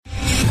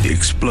The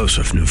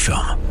explosive new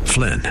film,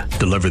 Flynn,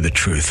 deliver the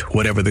truth,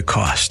 whatever the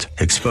cost,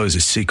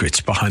 exposes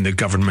secrets behind the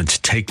government's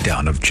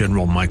takedown of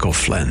General Michael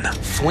Flynn.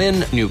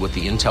 Flynn knew what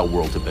the intel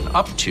world had been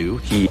up to.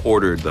 He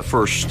ordered the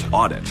first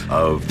audit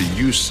of the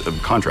use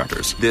of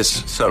contractors.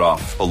 This set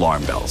off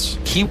alarm bells.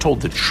 He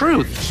told the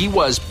truth. He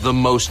was the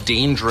most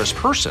dangerous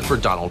person for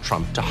Donald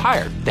Trump to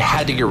hire. They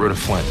had to get rid of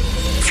Flynn.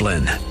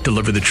 Flynn,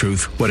 deliver the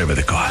truth, whatever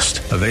the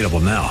cost. Available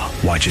now.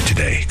 Watch it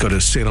today. Go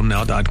to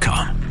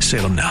salemnow.com.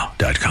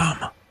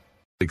 salemnow.com.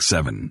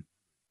 7.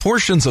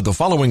 Portions of the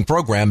following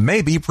program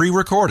may be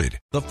pre-recorded.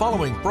 The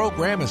following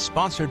program is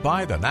sponsored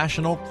by the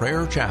National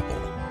Prayer Chapel.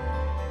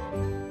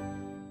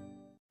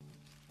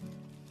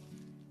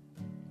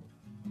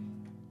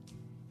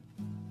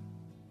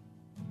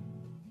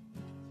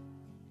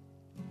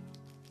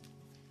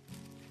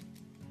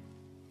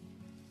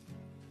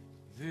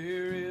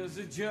 There is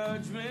a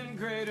judgment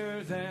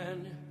greater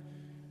than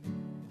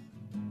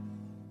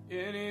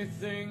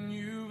anything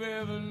you've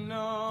ever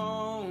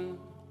known.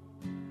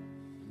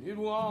 It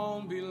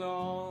won't be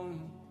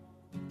long.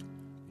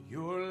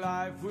 Your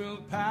life will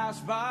pass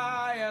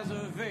by as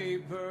a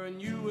vapor,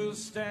 and you will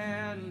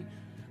stand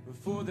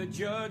before the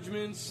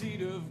judgment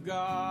seat of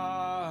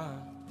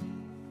God.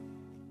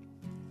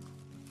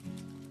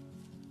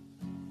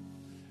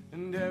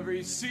 And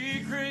every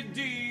secret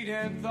deed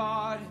and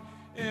thought,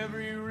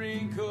 every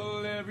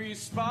wrinkle, every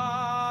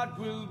spot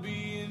will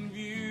be in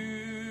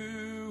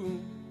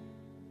view.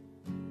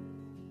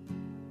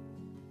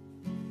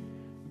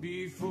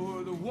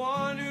 Before the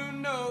one who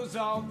knows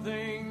all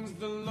things,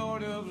 the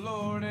Lord of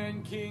Lords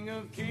and King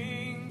of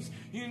Kings,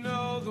 you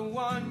know, the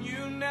one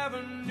you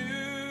never knew.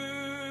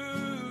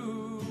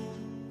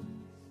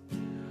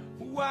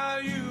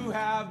 While you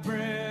have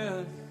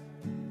breath,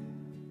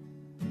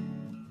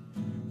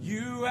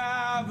 you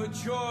have a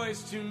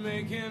choice to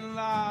make in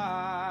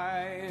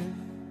life.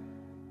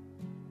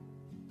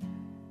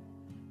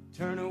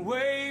 Turn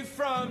away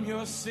from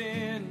your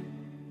sin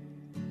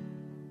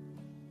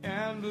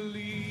and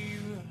believe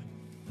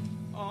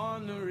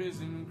on the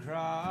risen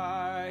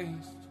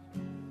Christ.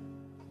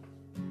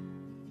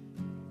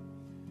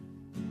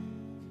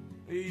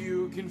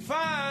 You can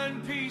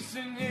find peace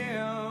in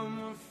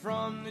Him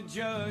from the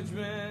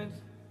judgment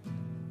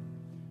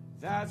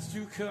that's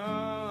to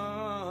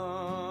come.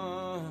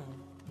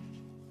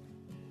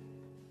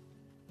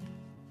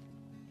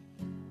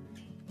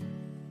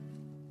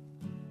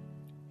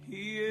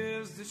 He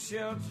is the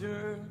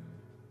shelter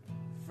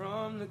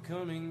from the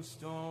coming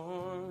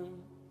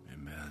storm.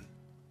 Amen.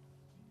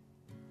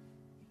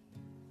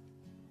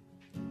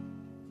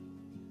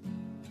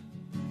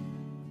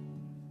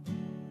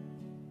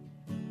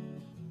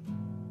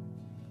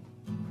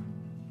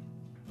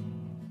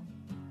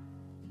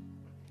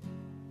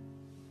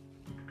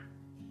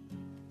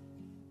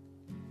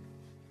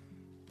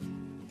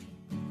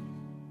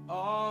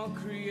 All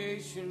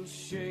creation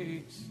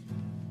shakes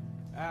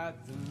at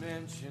the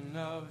mention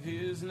of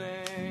His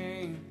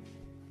name.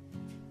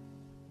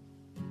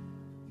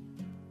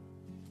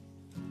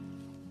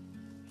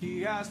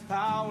 He has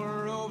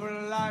power over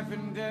life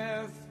and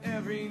death.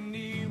 Every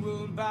knee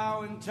will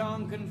bow and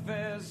tongue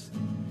confess.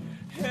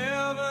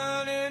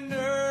 Heaven and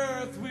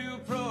earth will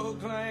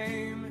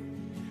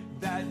proclaim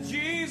that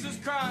Jesus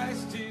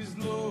Christ is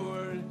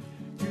Lord.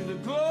 To the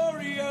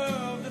glory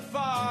of the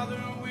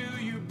Father, will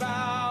you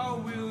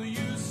bow? Will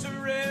you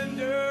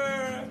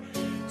surrender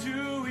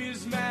to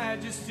His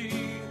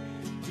majesty?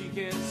 He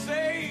can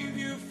save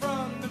you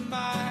from the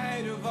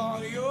might of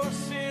all your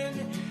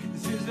sin.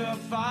 This is a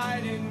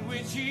fight in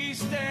which He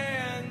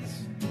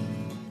stands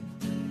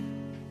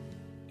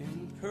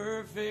in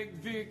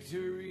perfect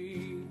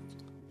victory.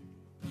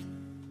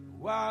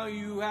 While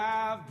you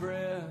have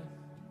breath,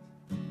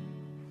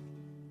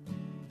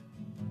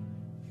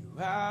 you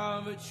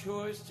have a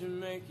choice to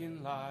make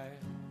in life.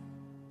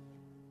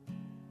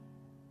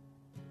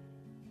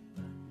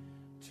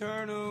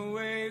 Turn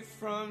away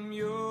from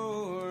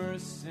your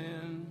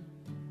sin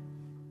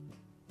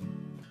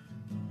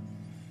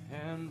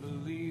and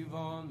believe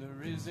on the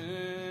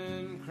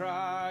risen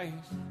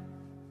Christ.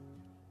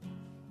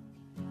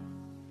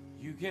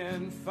 You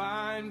can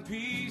find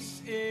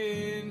peace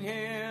in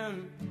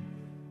Him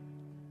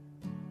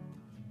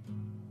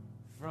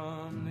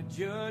from the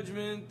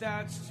judgment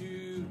that's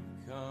to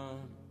come.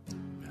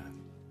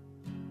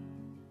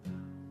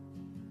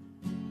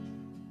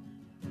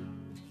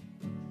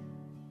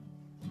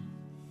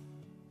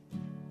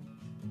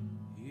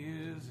 He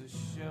is a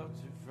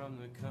shelter from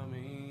the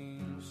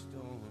coming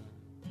storm.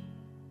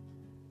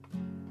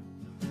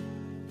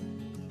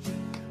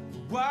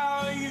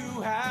 While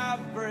you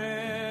have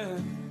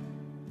breath,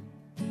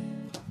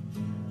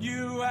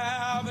 you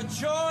have a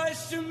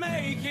choice to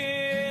make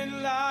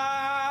in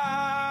life.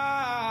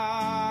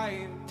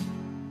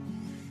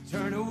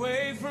 Turn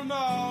away from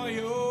all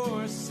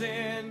your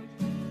sin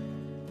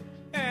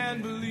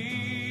and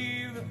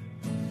believe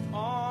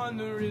on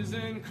the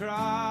risen Christ.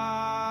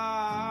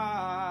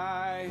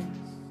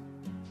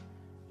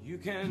 You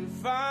can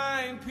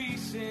find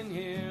peace in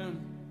Him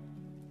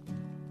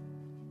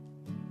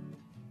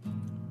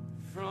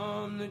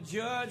from the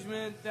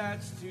judgment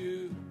that's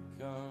to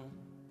come.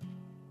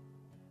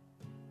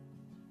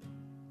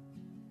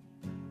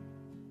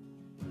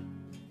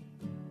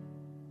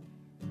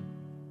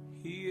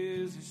 He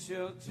is a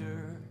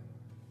shelter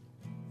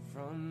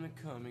from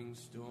the coming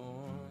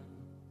storm.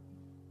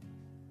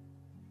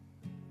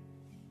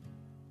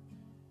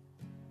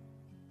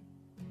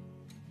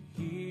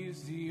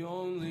 He's the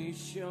only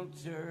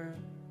shelter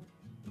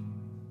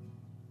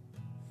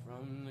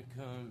from the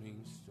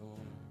coming storm.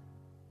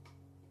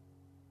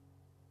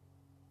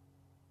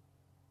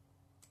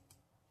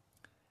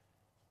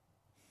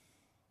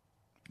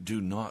 Do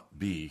not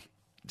be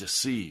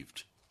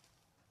deceived.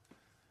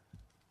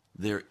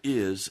 There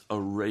is a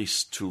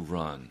race to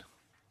run.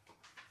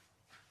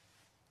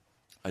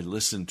 I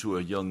listened to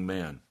a young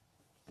man,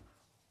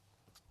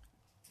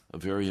 a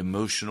very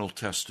emotional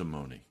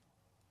testimony,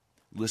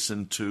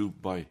 listened to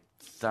by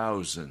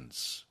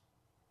thousands.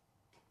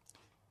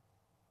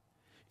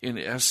 In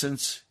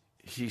essence,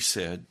 he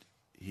said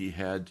he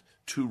had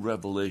 2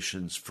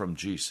 revelations from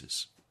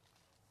Jesus.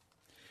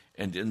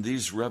 And in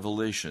these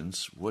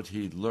revelations, what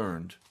he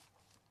learned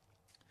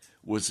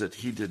was that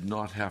he did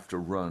not have to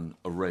run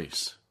a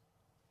race,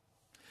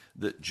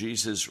 that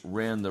Jesus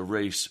ran the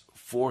race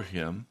for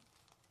him,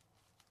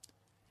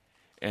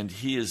 and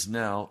he is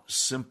now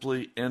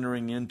simply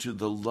entering into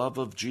the love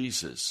of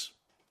Jesus.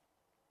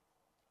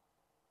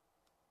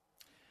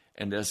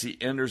 And as he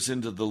enters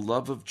into the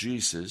love of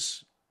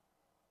Jesus,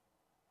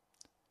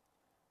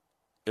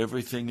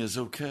 everything is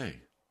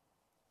okay.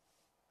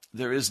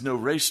 There is no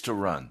race to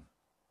run.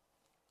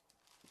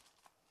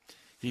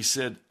 He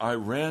said, I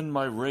ran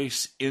my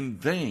race in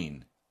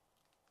vain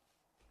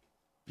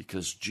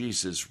because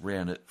Jesus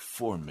ran it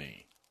for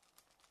me.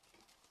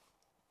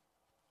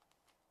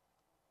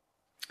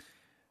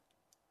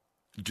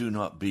 Do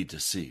not be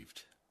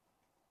deceived.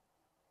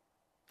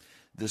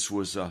 This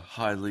was a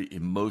highly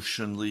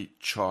emotionally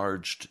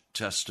charged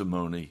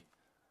testimony,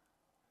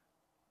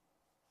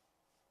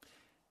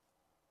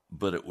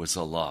 but it was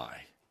a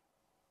lie.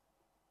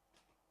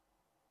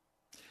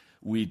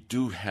 We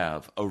do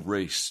have a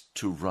race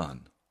to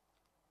run.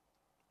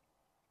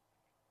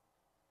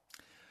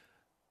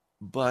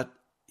 But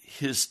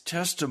his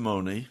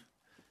testimony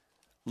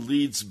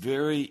leads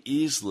very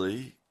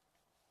easily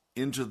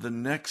into the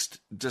next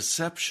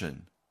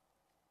deception,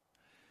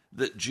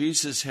 that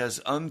Jesus has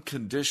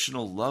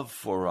unconditional love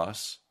for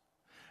us,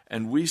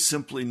 and we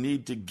simply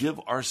need to give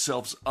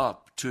ourselves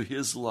up to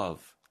his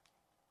love.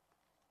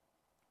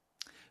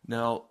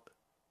 Now,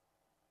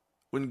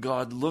 when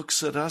God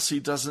looks at us, he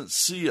doesn't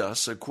see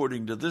us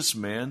according to this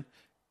man.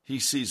 He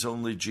sees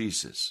only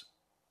Jesus.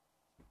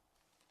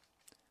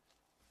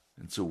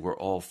 And so we're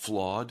all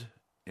flawed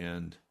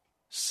and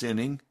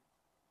sinning.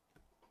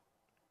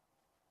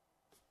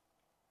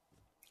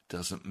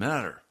 Doesn't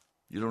matter.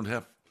 You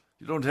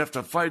don't have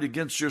to fight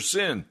against your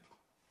sin.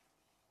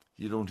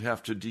 You don't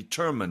have to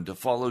determine to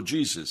follow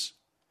Jesus.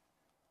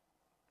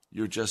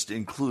 You're just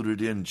included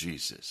in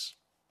Jesus.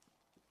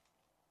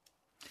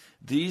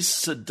 These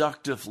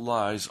seductive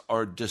lies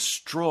are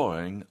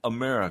destroying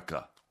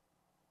America.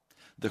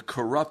 The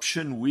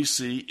corruption we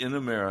see in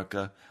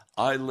America,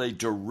 I lay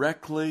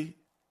directly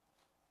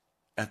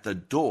at the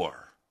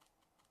door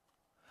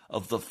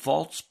of the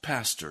false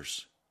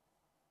pastors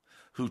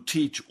who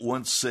teach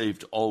once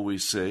saved,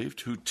 always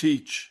saved, who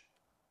teach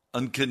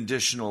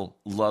unconditional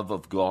love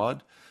of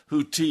God,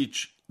 who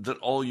teach that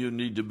all you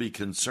need to be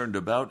concerned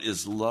about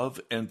is love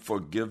and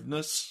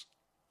forgiveness.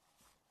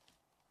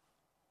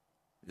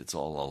 It's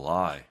all a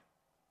lie.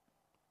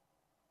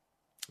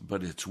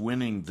 But it's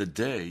winning the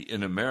day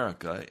in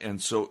America,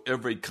 and so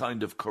every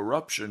kind of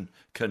corruption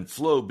can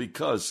flow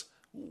because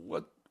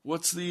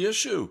what's the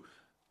issue?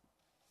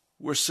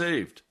 We're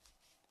saved.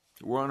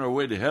 We're on our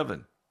way to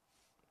heaven.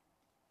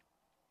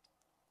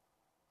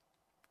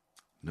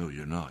 No,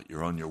 you're not.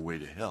 You're on your way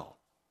to hell.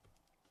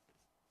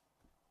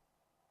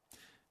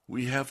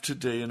 We have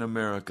today in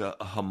America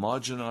a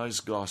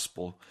homogenized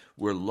gospel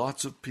where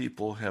lots of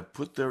people have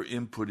put their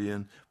input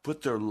in,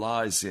 put their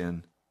lies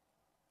in,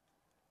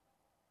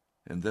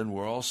 and then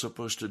we're all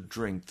supposed to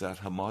drink that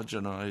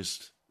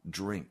homogenized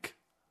drink.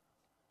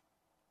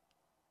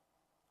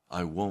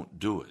 I won't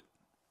do it.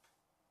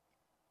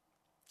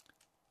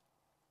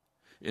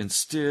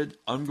 Instead,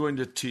 I'm going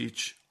to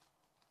teach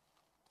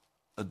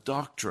a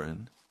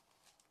doctrine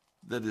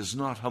that is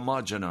not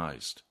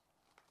homogenized,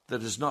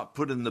 that is not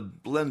put in the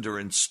blender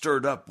and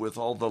stirred up with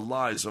all the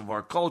lies of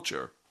our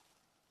culture.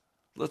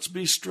 Let's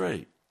be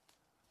straight.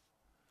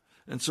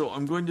 And so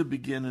I'm going to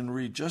begin and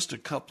read just a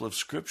couple of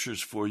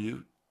scriptures for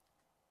you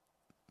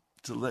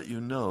to let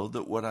you know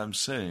that what I'm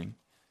saying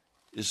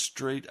is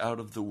straight out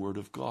of the Word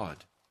of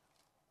God.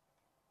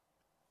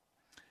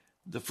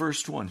 The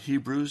first one,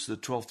 Hebrews, the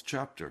 12th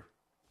chapter.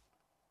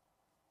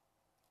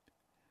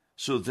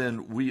 So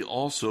then we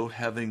also,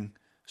 having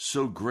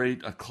so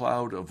great a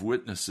cloud of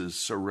witnesses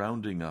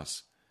surrounding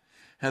us,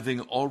 having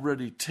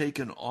already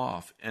taken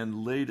off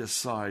and laid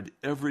aside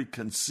every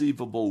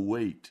conceivable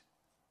weight.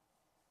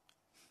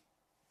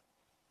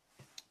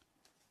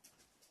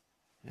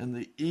 and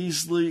the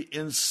easily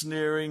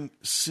ensnaring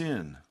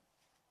sin.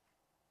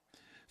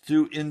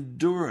 Through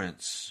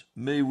endurance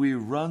may we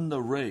run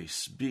the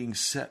race being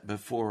set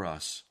before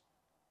us,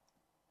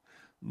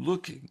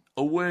 looking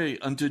away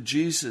unto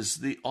Jesus,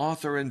 the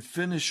author and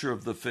finisher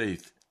of the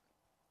faith,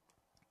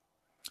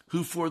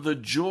 who for the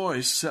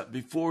joy set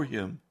before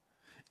him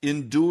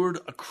endured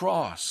a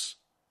cross,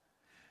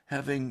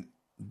 having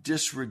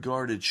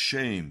disregarded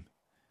shame,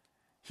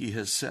 he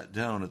has sat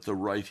down at the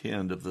right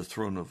hand of the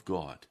throne of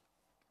God.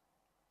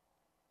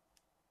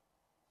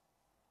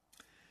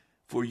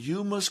 For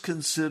you must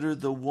consider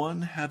the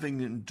one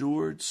having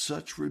endured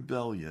such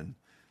rebellion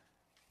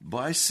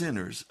by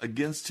sinners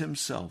against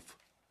himself,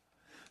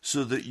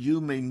 so that you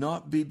may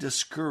not be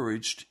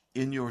discouraged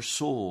in your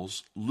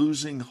souls,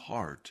 losing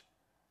heart.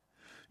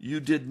 You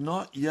did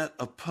not yet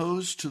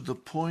oppose to the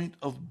point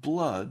of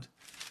blood,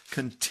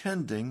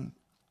 contending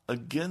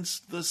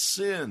against the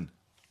sin.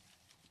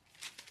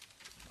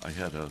 I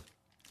had a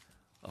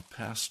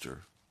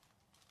pastor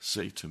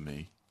say to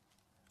me,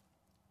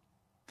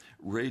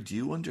 Ray, do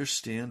you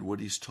understand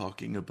what he's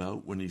talking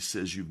about when he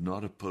says you've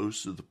not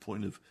opposed to the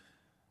point of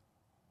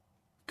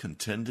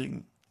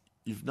contending?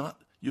 You've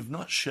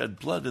not shed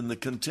blood in the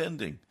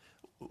contending.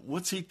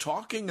 What's he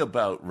talking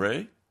about,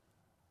 Ray?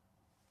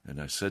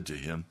 And I said to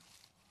him,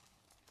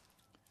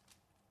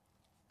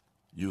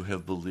 you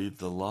have believed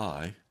the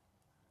lie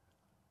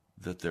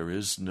that there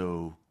is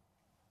no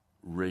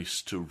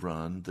race to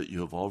run, that you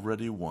have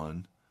already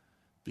won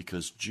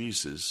because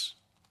Jesus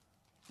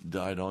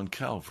died on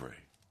Calvary.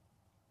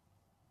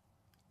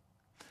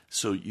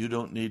 So you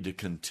don't need to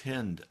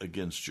contend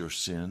against your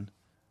sin.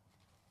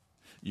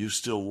 You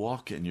still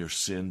walk in your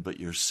sin, but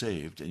you're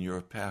saved, and you're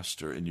a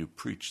pastor, and you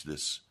preach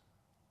this.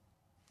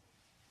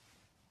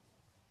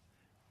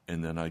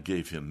 And then I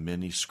gave him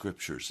many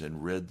scriptures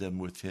and read them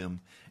with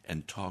him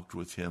and talked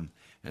with him.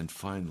 And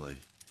finally,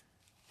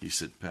 he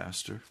said,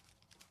 Pastor,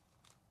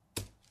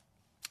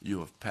 you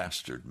have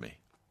pastored me,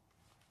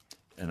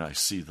 and I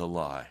see the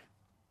lie.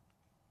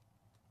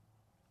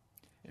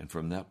 And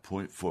from that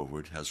point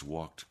forward has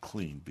walked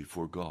clean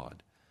before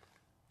God,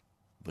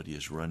 but he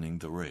is running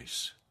the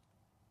race.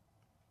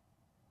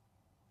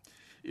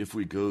 If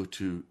we go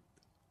to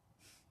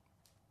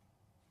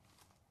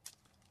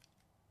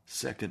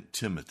 2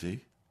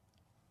 Timothy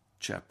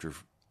chapter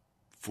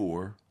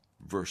 4,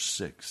 verse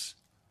 6,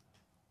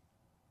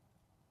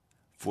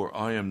 for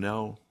I am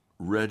now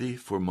ready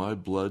for my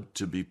blood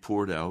to be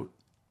poured out.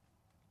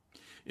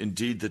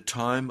 Indeed, the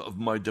time of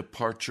my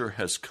departure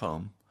has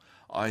come.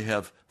 I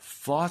have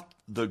fought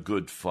the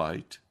good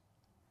fight.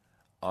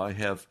 I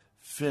have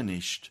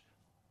finished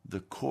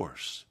the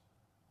course.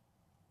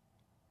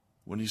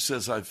 When he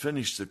says, I've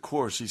finished the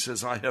course, he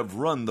says, I have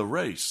run the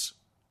race.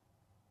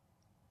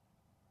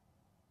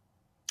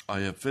 I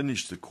have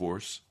finished the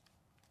course.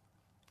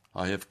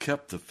 I have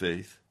kept the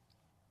faith.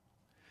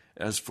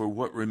 As for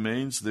what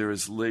remains, there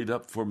is laid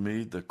up for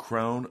me the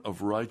crown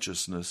of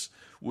righteousness,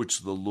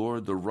 which the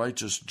Lord, the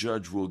righteous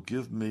judge, will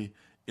give me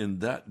in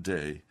that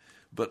day,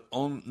 but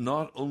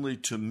not only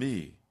to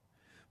me,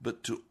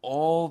 but to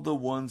all the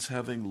ones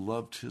having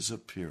loved his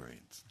appearing.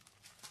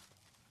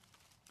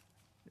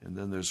 And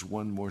then there's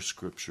one more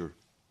scripture.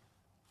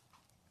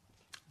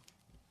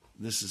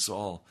 This is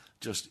all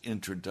just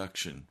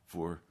introduction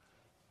for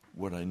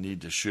what I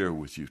need to share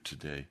with you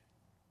today.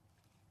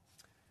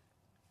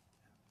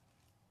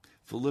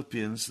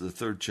 Philippians, the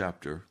 3rd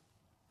chapter,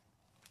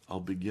 I'll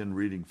begin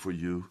reading for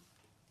you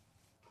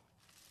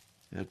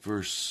at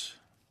verse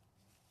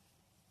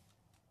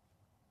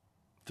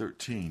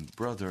 13.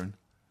 Brethren,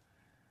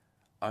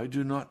 I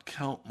do not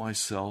count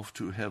myself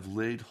to have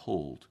laid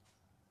hold,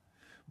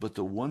 but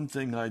the one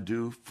thing I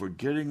do,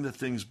 forgetting the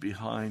things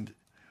behind,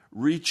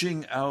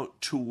 reaching out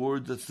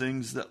toward the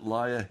things that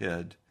lie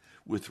ahead,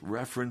 with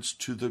reference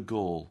to the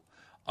goal,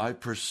 I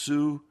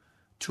pursue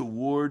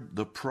toward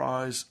the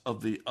prize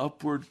of the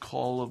upward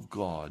call of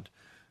God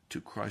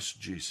to Christ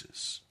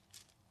Jesus.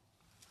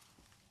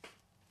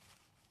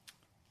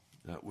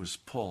 That was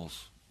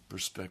Paul's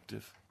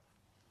perspective.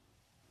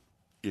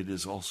 It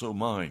is also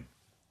mine.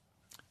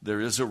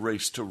 There is a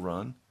race to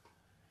run,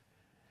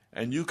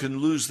 and you can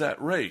lose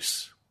that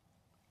race.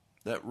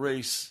 That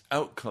race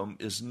outcome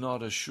is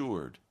not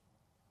assured.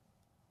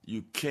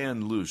 You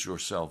can lose your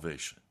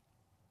salvation.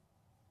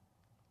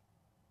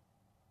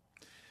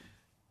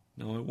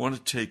 Now, I want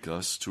to take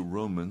us to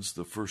Romans,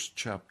 the 1st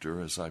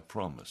chapter, as I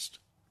promised.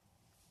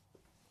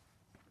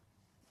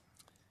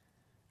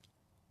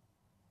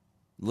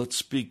 Let's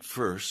speak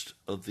first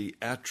of the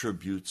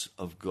attributes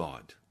of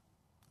God.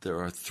 There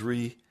are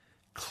 3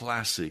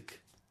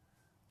 classic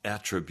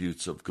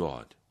attributes of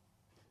God.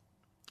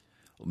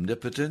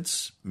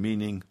 Omnipotence,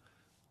 meaning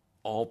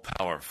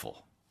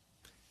all-powerful.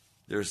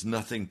 There's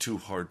nothing too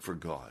hard for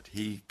God.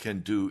 He can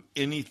do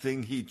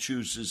anything he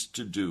chooses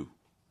to do.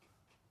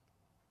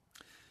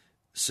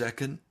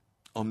 Second,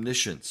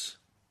 omniscience.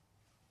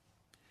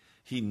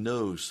 He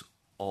knows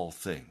all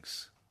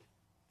things.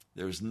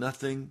 There's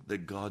nothing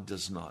that God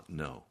does not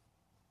know.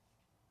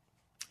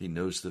 He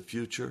knows the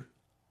future.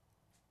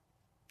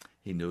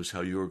 He knows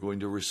how you are going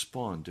to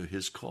respond to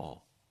his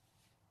call.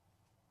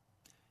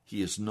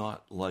 He is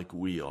not like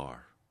we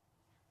are.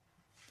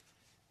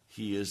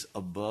 He is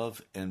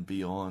above and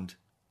beyond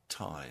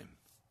time.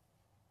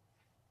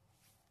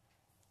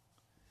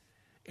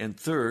 And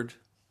third,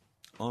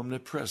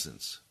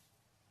 omnipresence.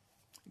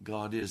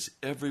 God is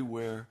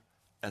everywhere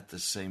at the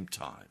same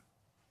time.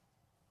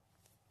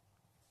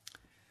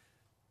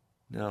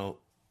 Now,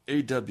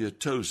 A.W.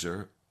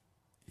 Tozer,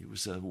 he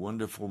was a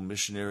wonderful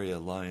Missionary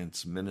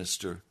Alliance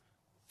minister,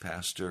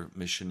 pastor,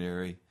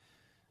 missionary,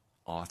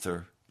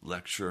 author,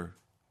 lecturer.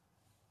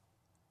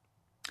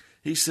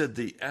 He said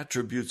the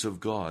attributes of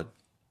God,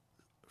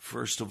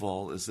 first of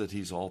all, is that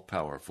he's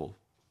all-powerful.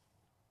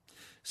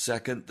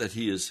 Second, that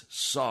he is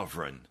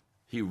sovereign.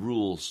 He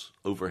rules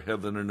over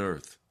heaven and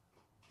earth.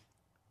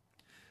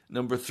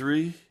 Number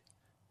 3,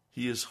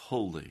 he is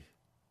holy.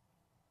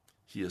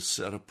 He is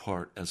set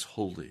apart as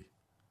holy.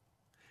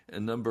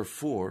 And number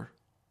 4,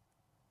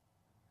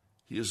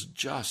 he is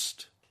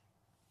just.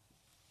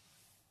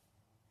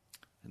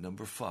 And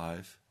number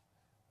 5,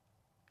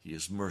 he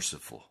is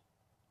merciful.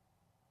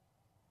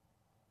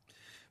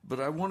 But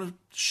I want to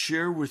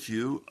share with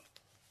you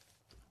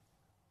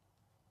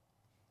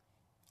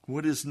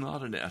what is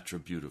not an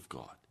attribute of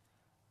God.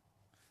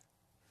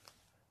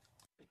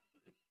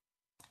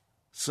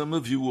 Some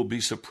of you will be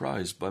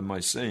surprised by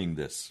my saying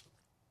this.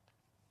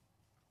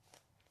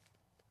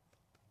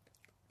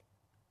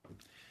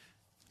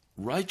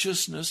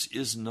 Righteousness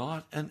is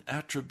not an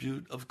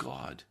attribute of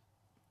God.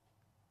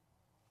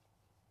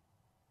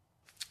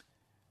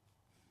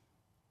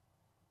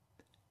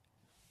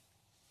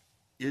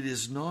 It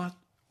is not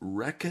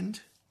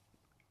reckoned.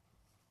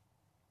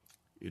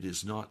 It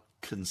is not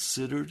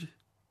considered.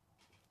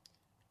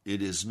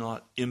 It is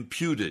not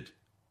imputed.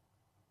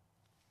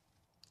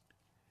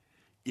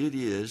 It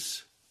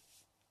is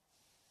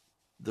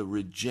the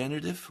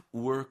regenerative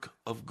work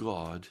of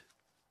God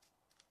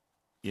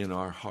in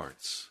our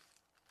hearts.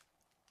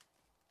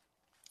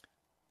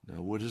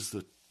 Now, what does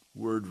the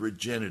word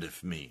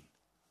regenerative mean?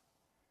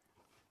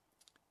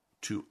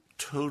 To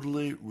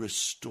totally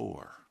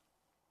restore.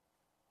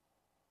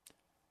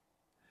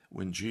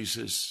 When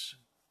Jesus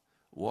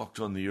walked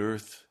on the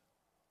earth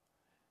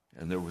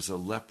and there was a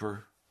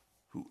leper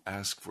who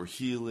asked for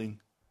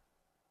healing,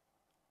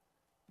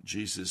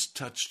 Jesus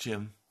touched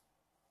him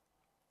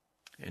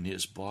and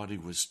his body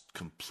was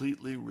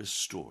completely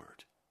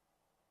restored.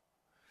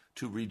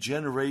 To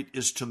regenerate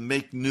is to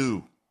make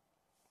new.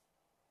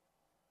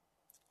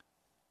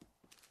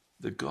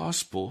 The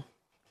gospel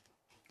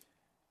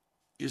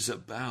is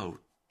about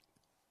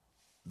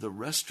the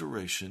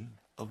restoration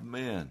of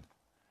man.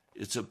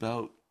 It's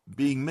about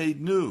being made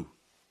new,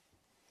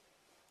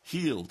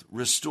 healed,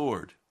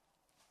 restored.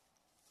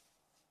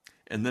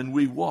 And then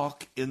we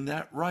walk in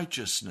that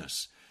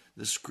righteousness.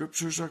 The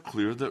scriptures are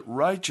clear that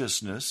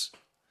righteousness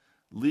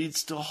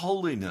leads to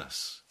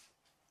holiness.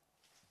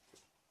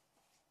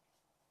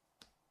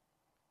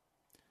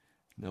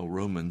 Now,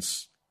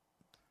 Romans,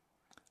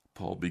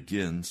 Paul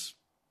begins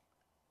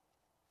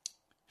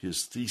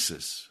his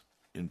thesis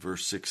in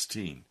verse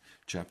 16,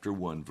 chapter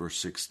 1, verse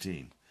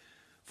 16.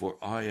 For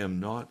I am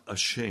not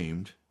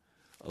ashamed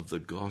of the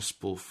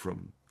gospel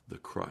from the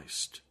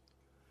Christ.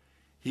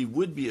 He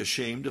would be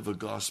ashamed of a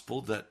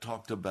gospel that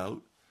talked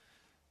about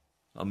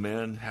a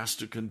man has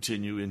to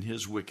continue in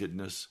his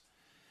wickedness,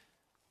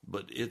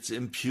 but it's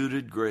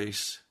imputed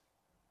grace.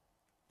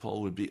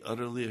 Paul would be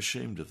utterly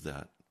ashamed of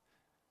that.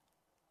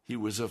 He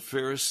was a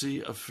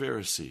Pharisee of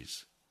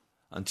Pharisees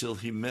until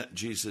he met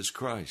Jesus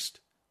Christ.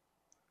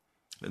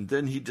 And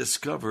then he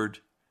discovered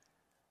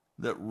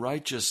that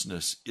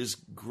righteousness is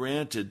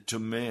granted to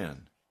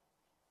man,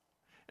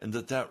 and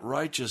that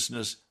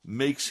righteousness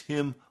makes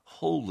him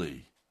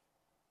holy.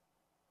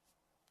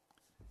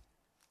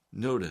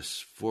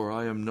 Notice, for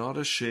I am not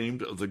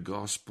ashamed of the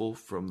gospel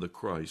from the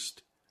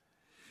Christ,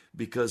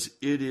 because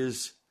it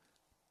is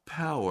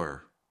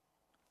power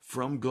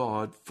from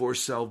God for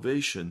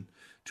salvation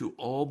to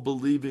all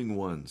believing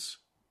ones.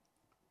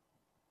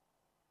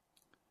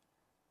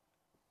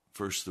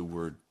 First, the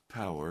word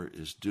power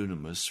is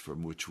dunamis,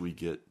 from which we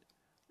get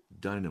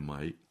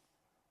dynamite.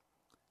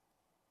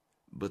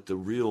 But the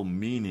real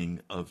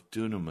meaning of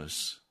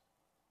dunamis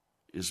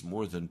is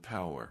more than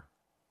power.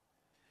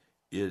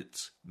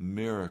 It's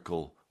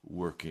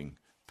miracle-working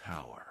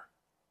power.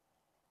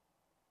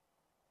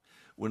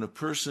 When a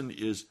person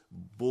is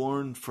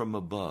born from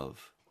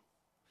above,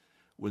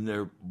 when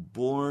they're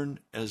born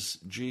as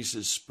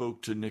Jesus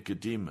spoke to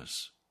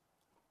Nicodemus,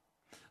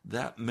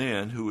 that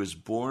man who is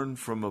born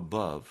from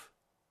above,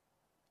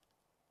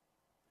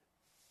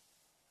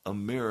 a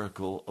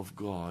miracle of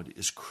God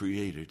is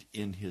created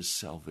in his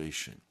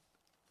salvation.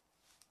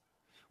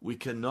 We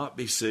cannot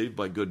be saved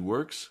by good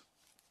works.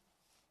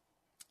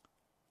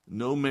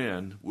 No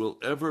man will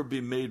ever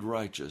be made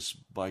righteous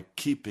by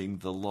keeping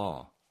the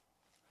law.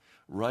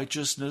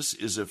 Righteousness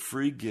is a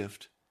free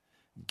gift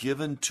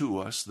given to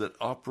us that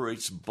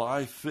operates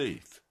by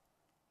faith.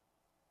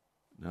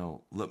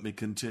 Now, let me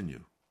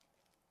continue.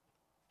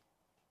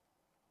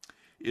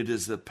 It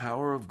is the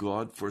power of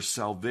God for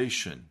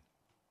salvation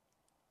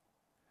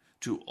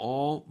to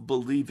all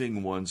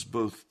believing ones,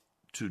 both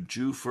to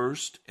Jew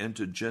first and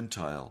to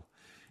Gentile.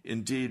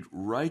 Indeed,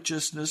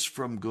 righteousness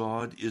from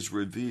God is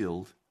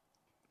revealed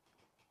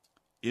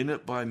in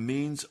it by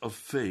means of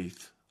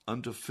faith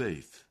unto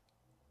faith.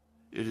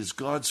 It is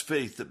God's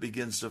faith that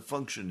begins to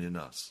function in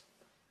us.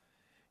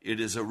 It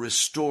is a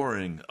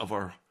restoring of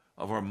our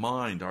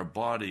mind, our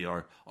body,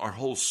 our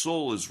whole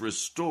soul is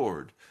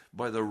restored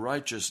by the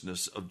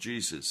righteousness of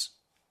Jesus.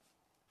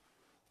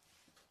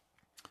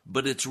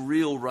 But it's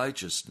real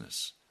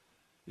righteousness.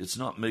 It's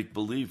not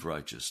make-believe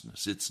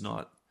righteousness. It's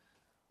not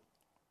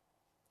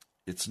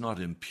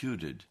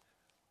imputed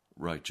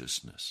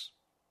righteousness.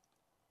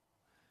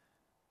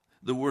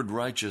 The word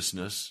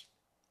righteousness,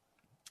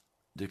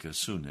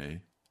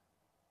 dikasune,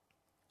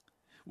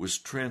 was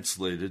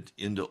translated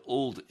into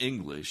Old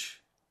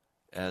English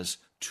as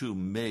to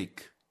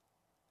make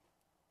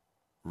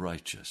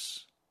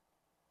righteous,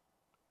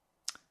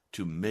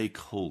 to make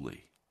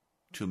holy,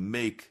 to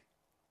make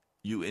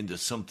you into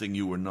something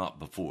you were not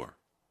before.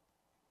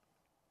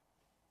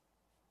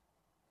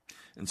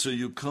 And so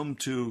you come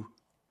to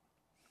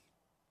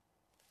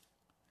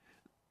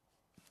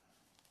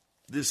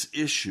this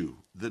issue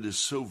that is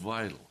so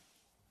vital,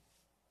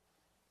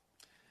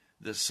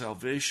 that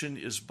salvation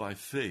is by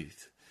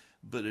faith,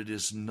 but it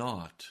is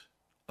not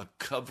a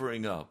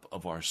covering up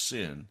of our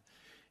sin.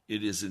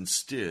 It is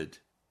instead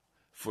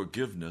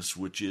forgiveness,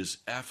 which is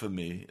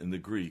aphemi in the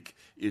Greek.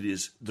 It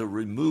is the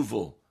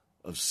removal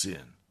of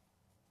sin.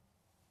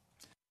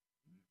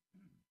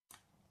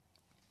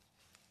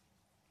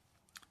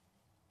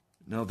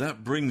 Now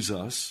that brings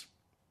us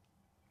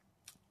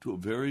to a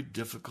very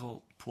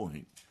difficult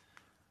point.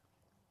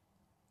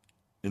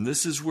 And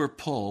this is where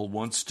Paul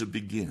wants to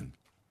begin.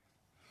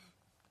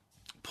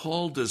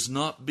 Paul does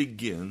not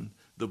begin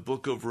the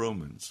book of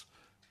Romans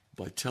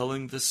by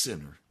telling the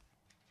sinner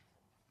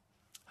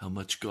how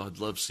much God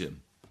loves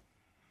him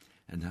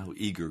and how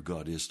eager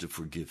God is to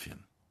forgive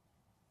him.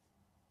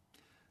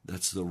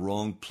 That's the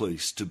wrong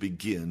place to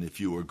begin if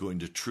you are going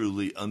to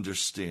truly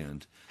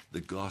understand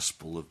the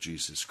gospel of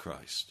Jesus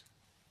Christ.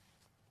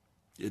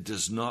 It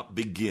does not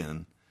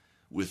begin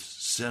with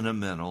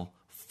sentimental,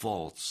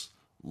 false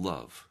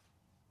love.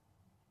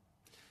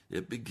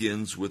 It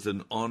begins with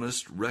an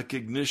honest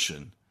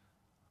recognition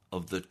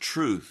of the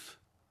truth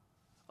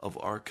of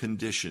our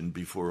condition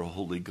before a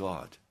holy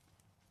God.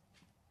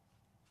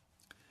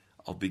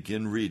 I'll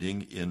begin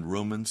reading in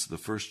Romans, the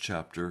first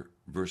chapter,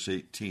 verse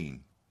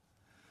 18.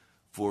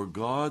 For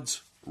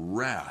God's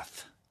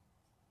wrath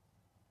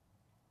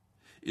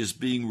is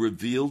being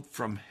revealed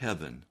from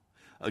heaven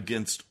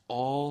against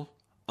all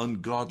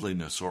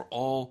ungodliness or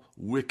all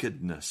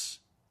wickedness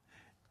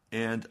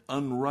and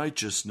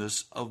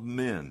unrighteousness of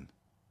men.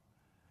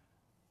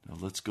 Now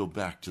let's go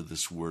back to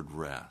this word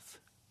wrath.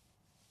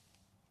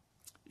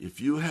 If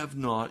you have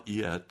not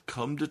yet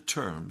come to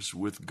terms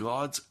with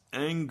God's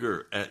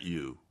anger at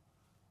you,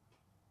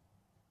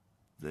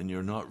 then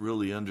you're not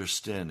really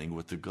understanding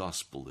what the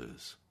gospel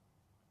is.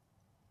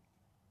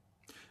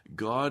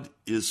 God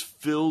is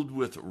filled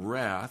with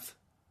wrath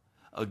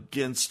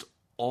against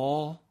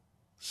all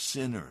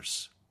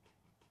sinners.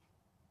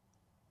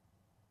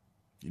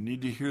 You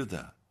need to hear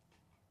that.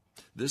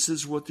 This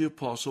is what the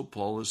Apostle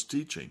Paul is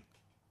teaching.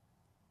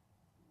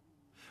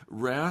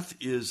 Wrath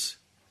is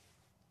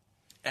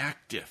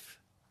active.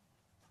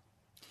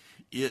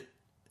 It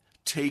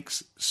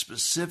takes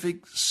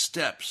specific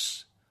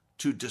steps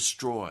to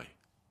destroy,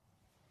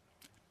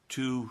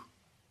 to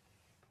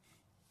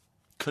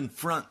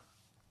confront.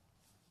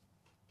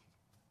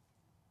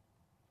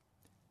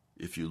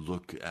 If you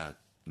look at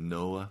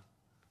Noah,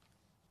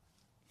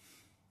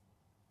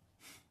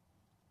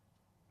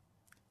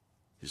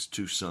 his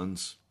 2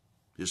 sons,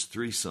 his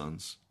 3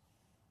 sons,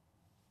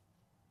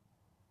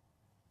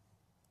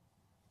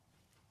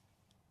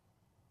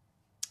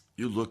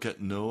 you look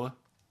at Noah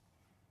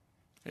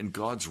and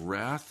God's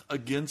wrath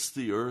against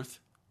the earth.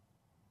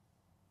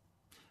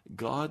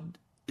 God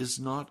is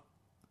not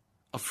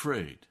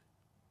afraid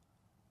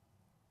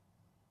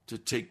to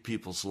take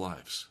people's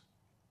lives.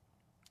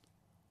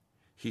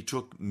 He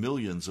took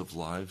millions of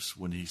lives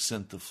when he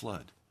sent the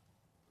flood.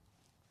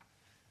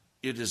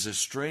 It is a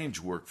strange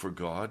work for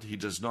God. He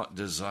does not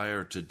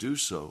desire to do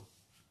so.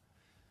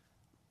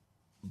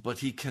 But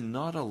he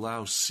cannot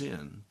allow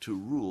sin to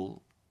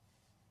rule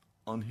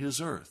on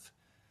his earth.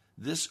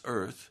 This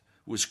earth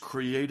was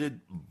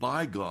created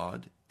by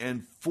God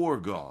and for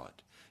God.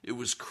 It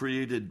was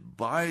created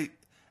by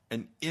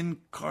an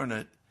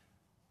incarnate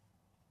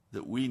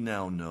that we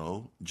now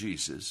know,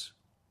 Jesus.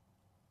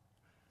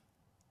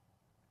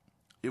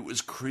 It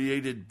was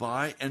created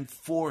by and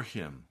for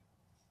him.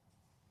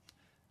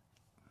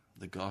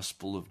 The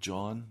Gospel of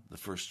John, the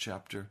first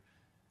chapter,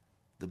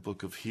 the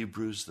book of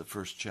Hebrews, the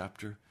first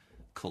chapter,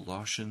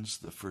 Colossians,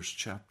 the first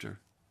chapter.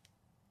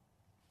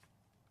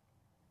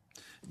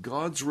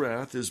 God's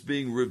wrath is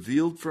being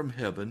revealed from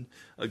heaven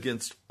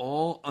against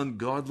all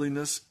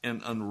ungodliness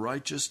and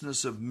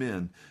unrighteousness of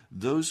men,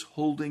 those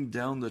holding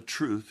down the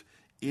truth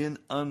in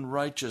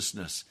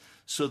unrighteousness.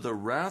 So the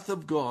wrath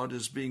of God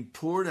is being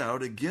poured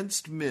out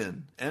against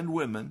men and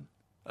women,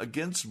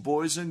 against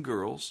boys and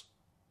girls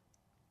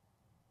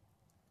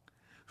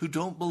who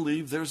don't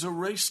believe there's a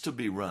race to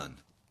be run,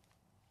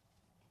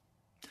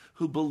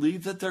 who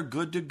believe that they're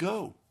good to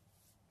go.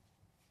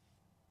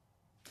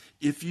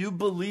 If you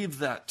believe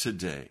that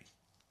today,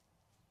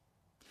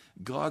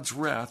 God's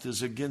wrath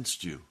is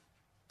against you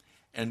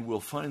and will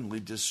finally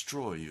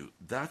destroy you.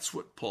 That's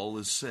what Paul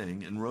is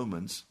saying in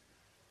Romans,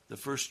 the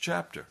first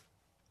chapter.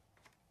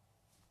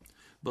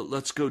 But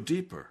let's go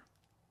deeper.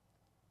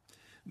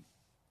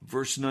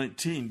 Verse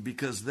 19,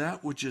 because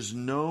that which is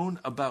known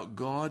about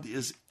God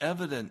is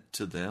evident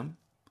to them,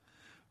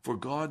 for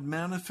God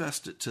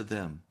manifested to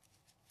them.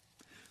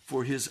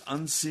 For his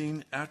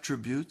unseen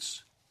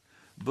attributes,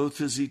 both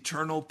his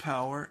eternal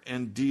power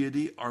and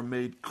deity, are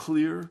made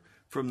clear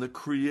from the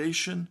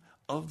creation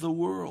of the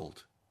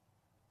world,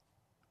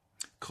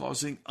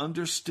 causing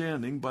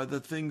understanding by the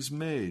things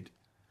made.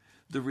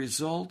 The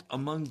result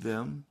among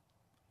them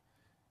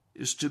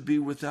is to be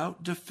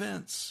without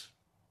defense.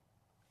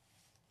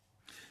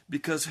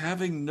 Because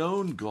having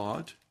known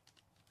God,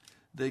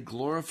 they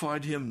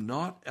glorified him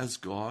not as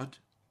God,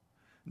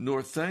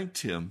 nor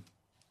thanked him,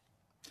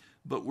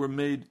 but were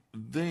made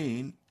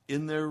vain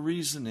in their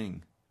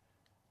reasoning.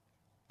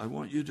 I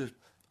want you to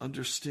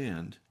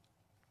understand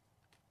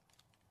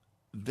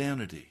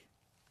vanity,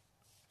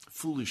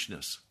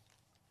 foolishness.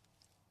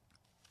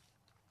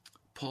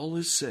 Paul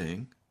is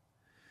saying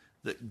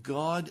that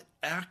God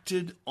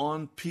acted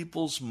on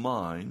people's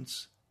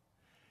minds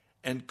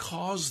and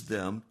caused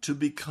them to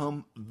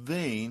become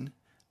vain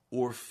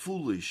or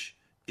foolish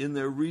in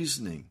their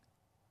reasoning,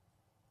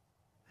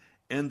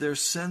 and their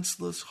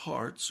senseless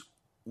hearts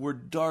were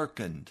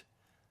darkened.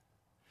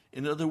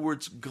 In other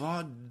words,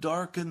 God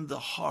darkened the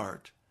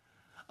heart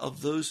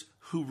of those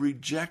who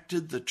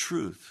rejected the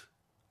truth.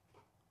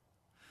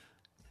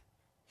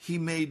 He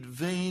made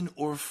vain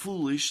or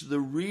foolish the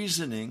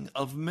reasoning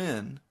of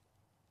men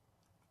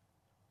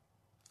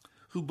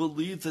who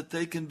believe that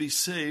they can be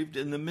saved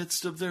in the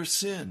midst of their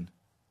sin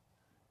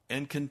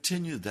and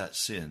continue that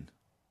sin.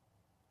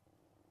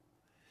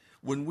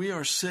 When we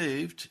are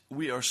saved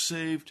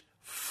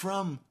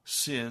from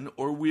sin,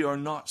 or we are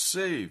not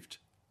saved.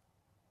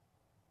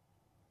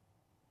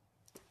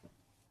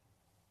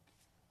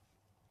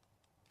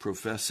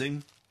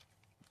 Professing,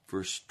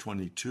 verse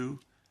 22,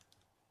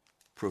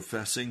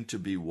 professing to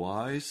be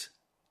wise,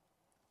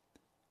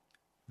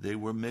 they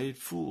were made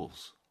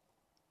fools,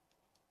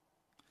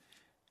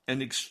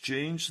 and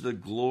exchanged the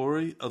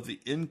glory of the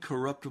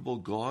incorruptible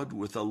God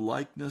with a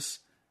likeness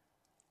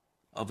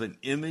of an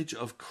image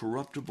of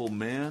corruptible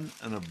man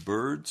and of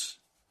birds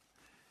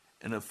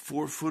and of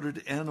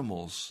four-footed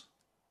animals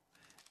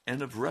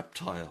and of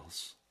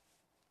reptiles.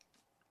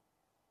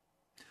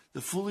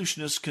 The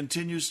foolishness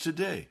continues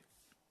today.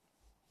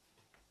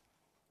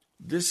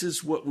 This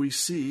is what we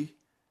see: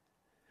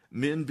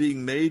 men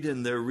being made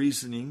in their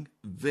reasoning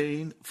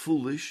vain,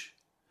 foolish,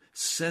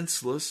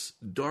 senseless,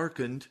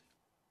 darkened,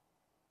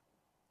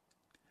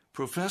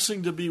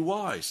 professing to be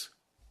wise,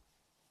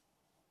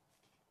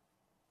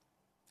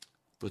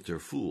 but they're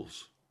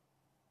fools.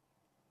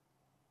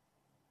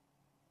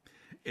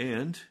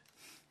 And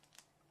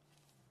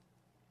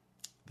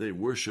they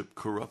worship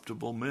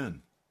corruptible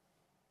men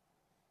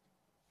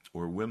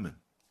or women.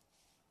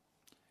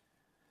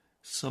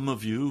 Some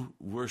of you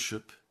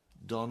worship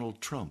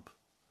Donald Trump.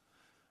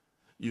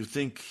 You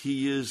think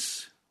he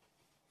is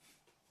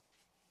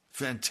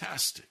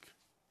fantastic,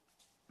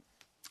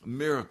 a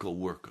miracle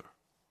worker.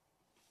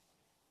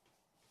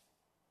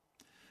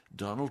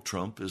 Donald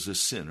Trump is a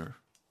sinner,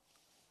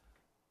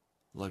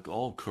 like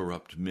all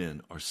corrupt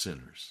men are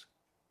sinners.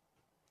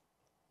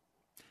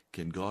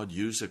 Can God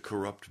use a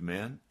corrupt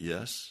man?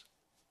 Yes.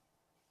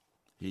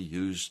 He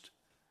used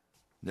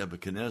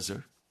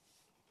Nebuchadnezzar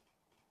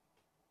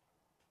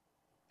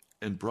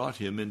and brought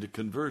him into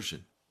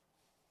conversion.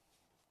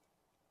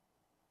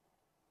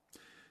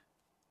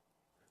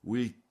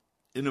 We,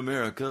 in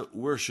America,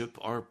 worship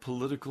our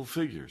political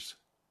figures.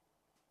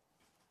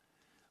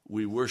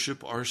 We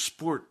worship our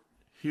sport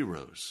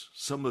heroes.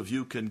 Some of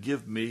you can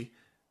give me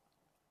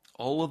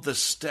all of the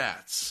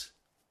stats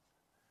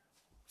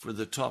for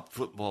the top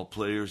football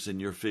players in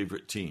your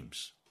favorite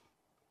teams.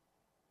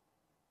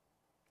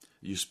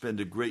 You spend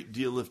a great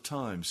deal of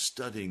time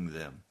studying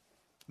them,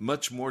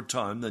 much more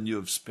time than you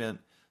have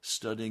spent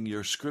studying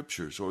your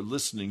scriptures or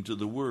listening to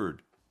the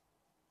Word.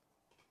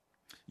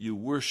 You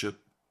worship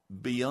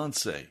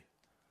Beyonce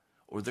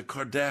or the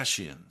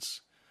Kardashians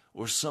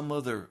or some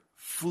other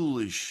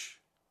foolish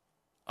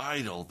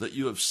idol that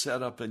you have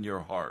set up in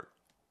your heart.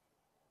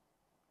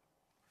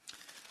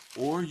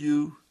 Or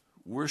you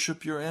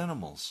worship your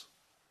animals.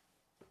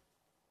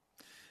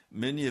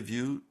 Many of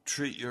you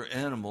treat your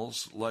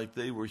animals like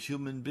they were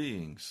human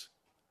beings,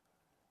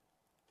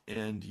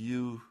 and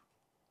you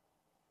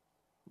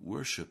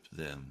worship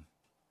them.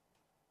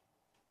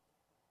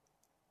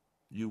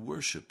 You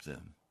worship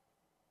them.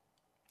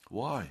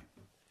 Why?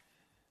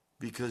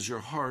 Because your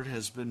heart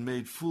has been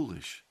made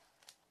foolish.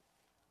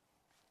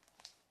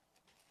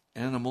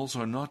 Animals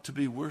are not to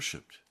be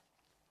worshipped.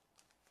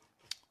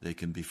 They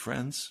can be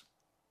friends,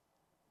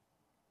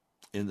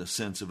 in the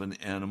sense of an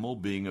animal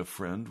being a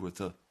friend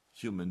with a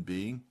human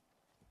being.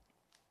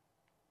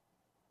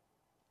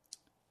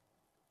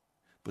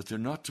 But they're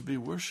not to be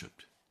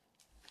worshipped.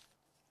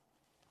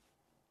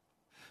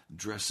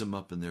 Dress them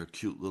up in their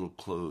cute little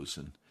clothes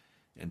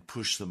and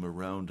push them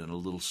around in a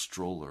little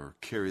stroller, or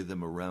carry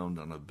them around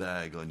on a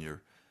bag on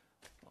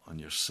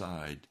your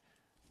side,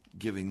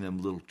 giving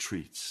them little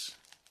treats.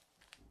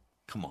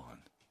 Come on.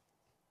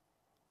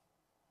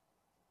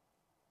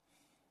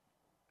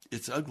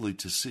 It's ugly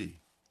to see.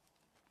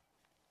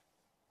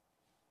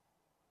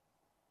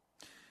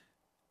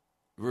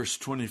 Verse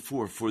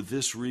 24, for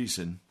this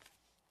reason.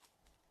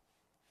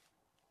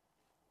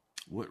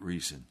 What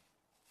reason?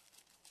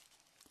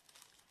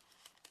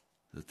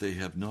 That they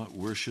have not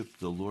worshipped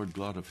the Lord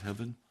God of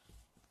heaven.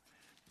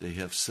 They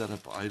have set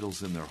up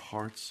idols in their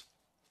hearts.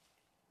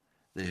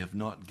 They have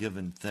not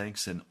given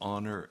thanks and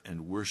honor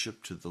and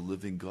worship to the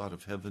living God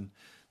of heaven.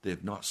 They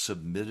have not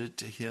submitted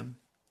to him.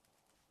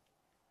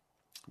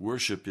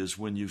 Worship is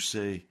when you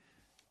say,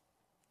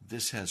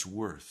 this has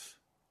worth,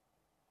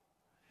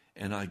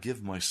 and I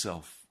give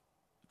myself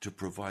to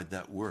provide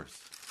that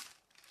worth.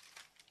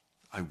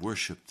 I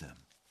worship them.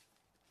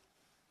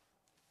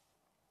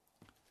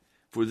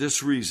 For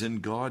this reason,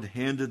 God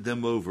handed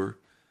them over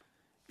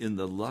in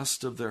the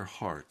lust of their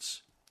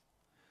hearts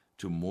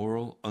to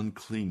moral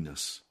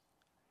uncleanness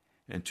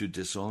and to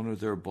dishonor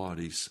their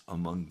bodies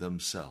among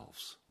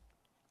themselves.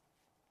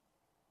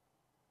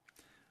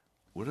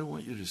 What I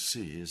want you to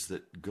see is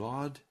that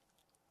God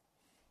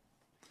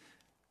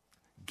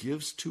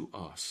gives to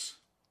us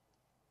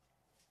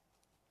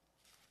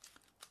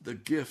the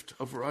gift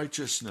of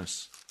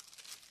righteousness.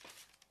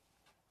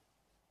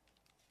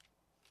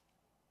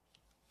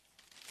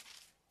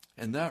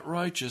 And that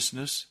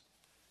righteousness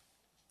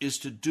is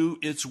to do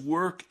its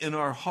work in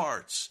our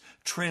hearts,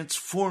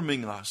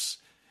 transforming us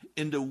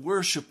into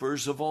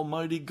worshipers of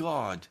Almighty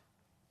God.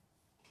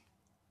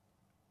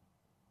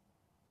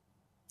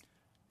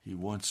 He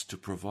wants to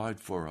provide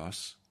for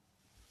us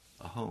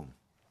a home,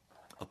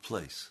 a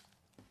place.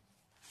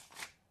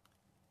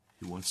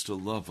 He wants to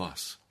love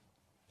us.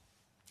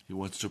 He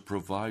wants to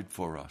provide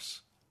for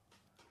us.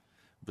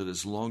 But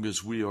as long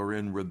as we are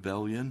in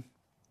rebellion,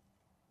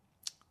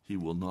 he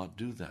will not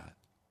do that.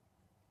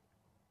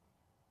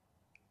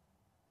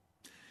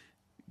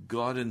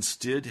 God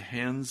instead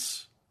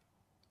hands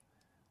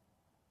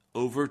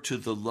over to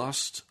the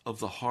lust of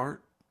the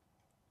heart,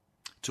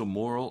 to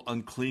moral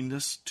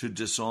uncleanness, to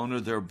dishonor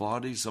their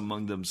bodies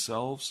among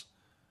themselves,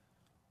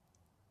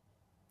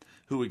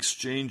 who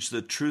exchanged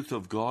the truth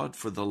of God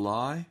for the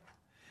lie,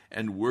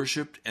 and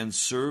worshipped and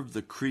served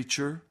the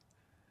creature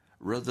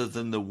rather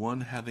than the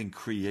one having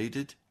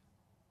created,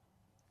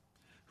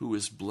 who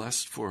is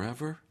blessed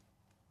forever.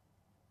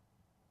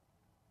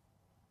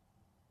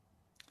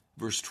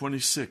 Verse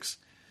 26,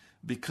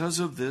 because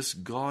of this,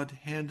 God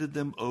handed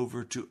them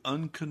over to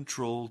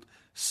uncontrolled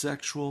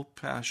sexual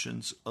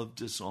passions of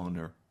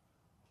dishonor.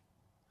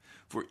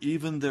 For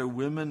even their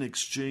women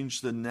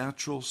exchanged the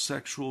natural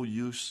sexual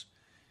use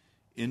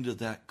into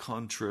that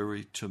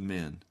contrary to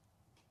men.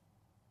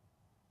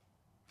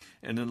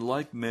 And in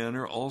like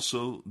manner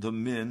also the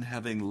men,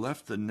 having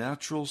left the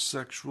natural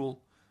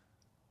sexual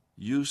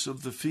use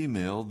of the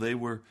female, they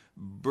were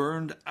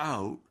burned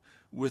out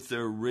with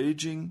their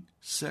raging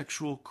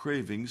sexual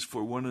cravings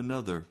for one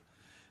another,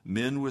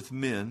 men with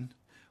men,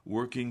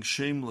 working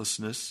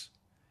shamelessness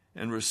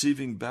and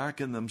receiving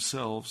back in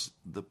themselves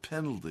the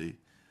penalty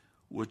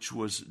which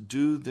was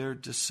due their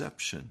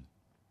deception.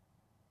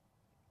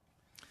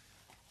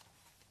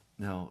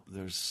 Now,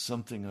 there's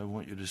something I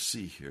want you to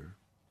see here.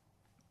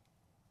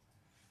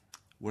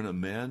 When a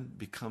man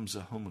becomes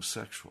a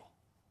homosexual,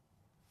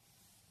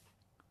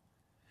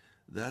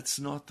 that's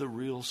not the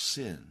real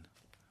sin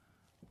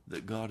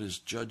that God is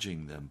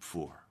judging them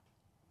for.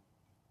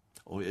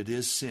 Oh, it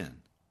is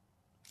sin.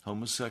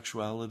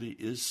 Homosexuality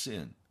is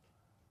sin,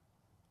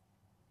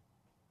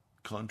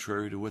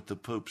 contrary to what the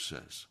Pope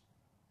says.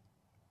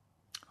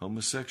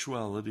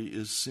 Homosexuality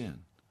is sin.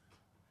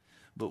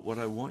 But what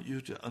I want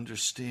you to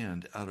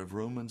understand out of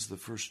Romans, the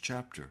first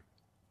chapter,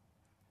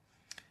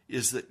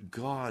 is that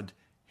God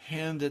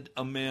handed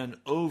a man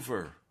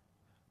over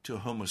to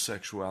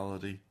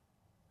homosexuality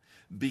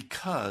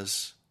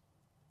because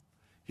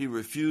he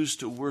refused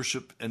to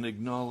worship and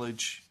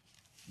acknowledge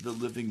the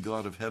living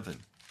God of heaven.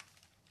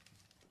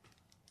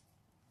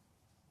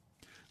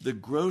 The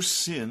gross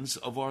sins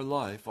of our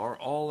life are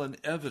all an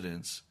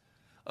evidence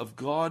of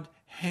God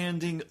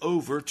handing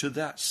over to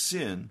that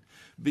sin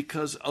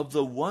because of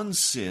the one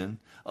sin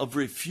of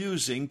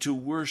refusing to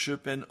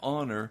worship and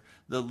honor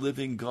the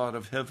living God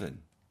of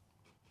heaven.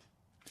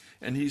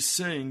 And he's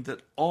saying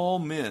that all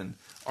men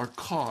are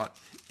caught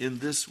in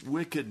this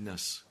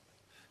wickedness.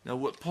 Now,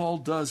 what Paul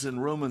does in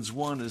Romans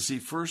 1 is he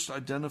first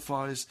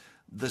identifies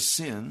the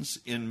sins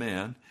in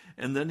man,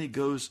 and then he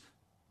goes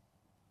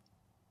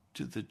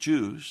to the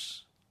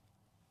Jews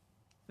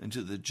and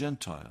to the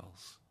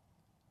Gentiles.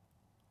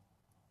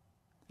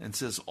 and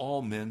says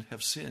all men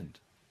have sinned.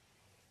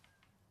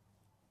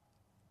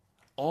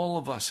 All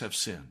of us have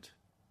sinned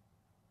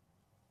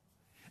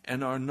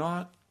and are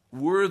not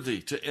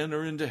worthy to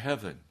enter into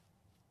heaven,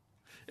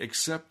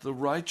 except the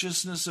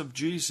righteousness of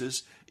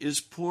Jesus is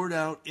poured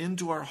out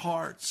into our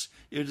hearts.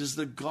 It is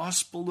the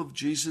gospel of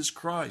Jesus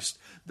Christ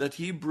that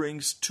he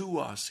brings to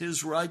us,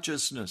 his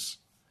righteousness.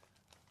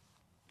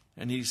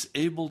 And he's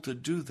able to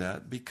do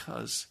that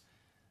because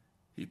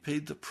he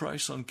paid the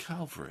price on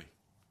Calvary.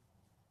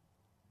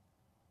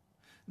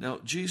 Now,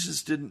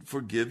 Jesus didn't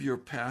forgive your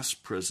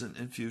past, present,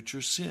 and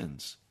future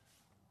sins.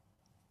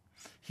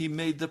 He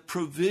made the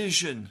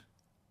provision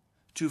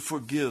to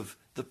forgive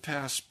the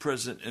past,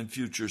 present, and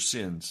future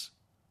sins.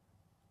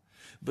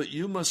 But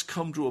you must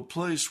come to a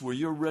place where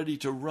you're ready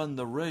to run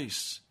the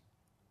race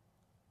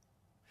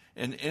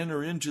and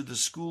enter into the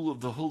school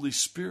of the Holy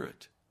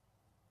Spirit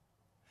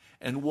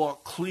and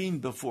walk clean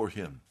before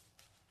him.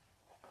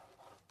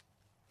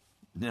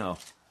 Now,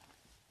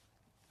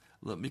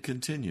 let me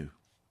continue.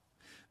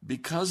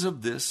 Because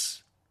of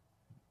this,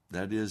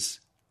 that is,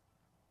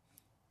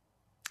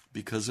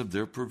 because of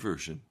their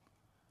perversion,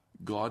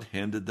 God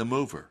handed them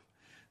over.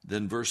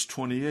 Then verse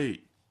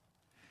 28,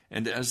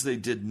 and as they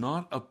did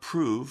not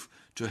approve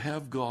to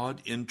have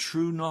God in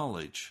true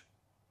knowledge.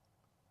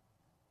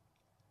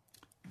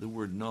 The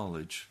word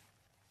knowledge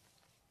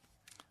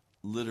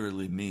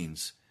literally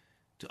means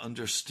to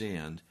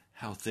understand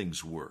how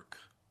things work.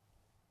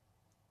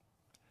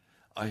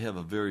 I have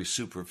a very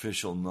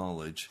superficial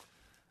knowledge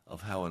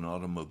of how an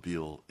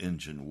automobile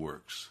engine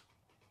works.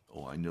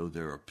 Oh, I know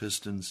there are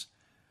pistons.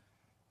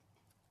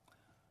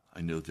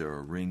 I know there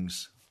are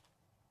rings.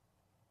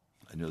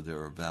 I know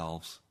there are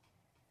valves.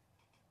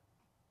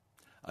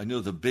 I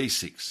know the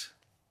basics.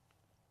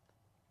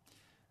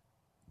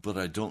 But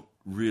I don't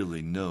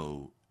really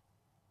know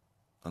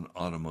an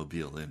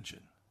automobile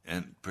engine.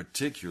 And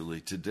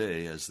particularly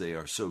today, as they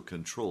are so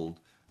controlled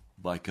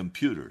by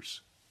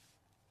computers.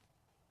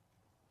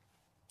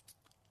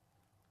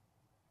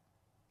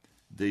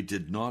 They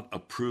did not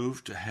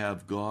approve to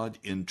have God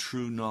in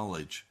true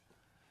knowledge.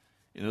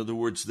 In other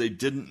words, they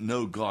didn't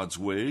know God's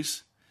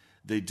ways.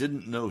 They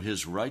didn't know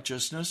his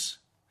righteousness.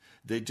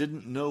 They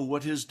didn't know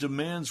what his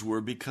demands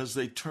were because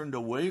they turned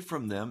away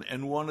from them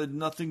and wanted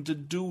nothing to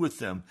do with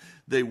them.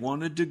 They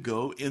wanted to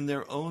go in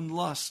their own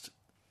lust.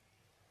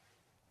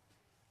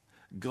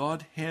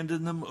 God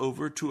handed them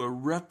over to a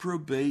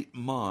reprobate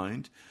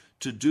mind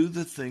to do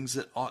the things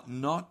that ought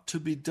not to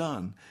be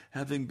done,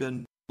 having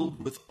been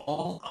filled with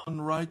all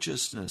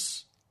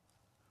unrighteousness.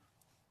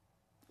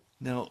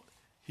 Now,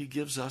 he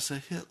gives us a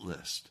hit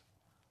list.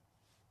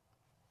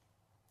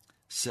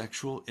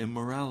 Sexual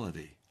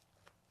immorality,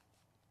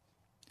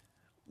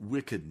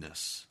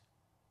 wickedness,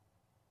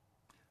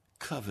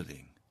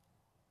 coveting,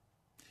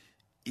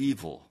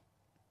 evil,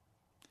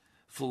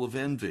 full of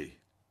envy,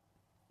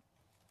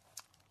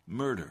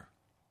 murder,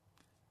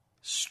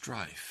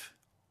 strife,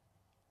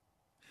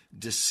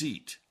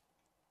 deceit,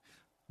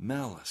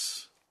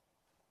 malice,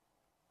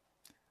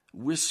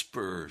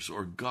 whisperers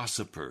or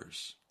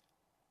gossipers,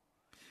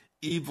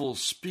 evil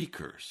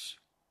speakers,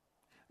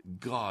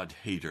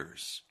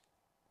 God-haters,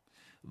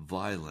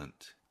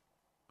 violent,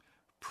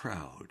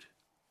 proud,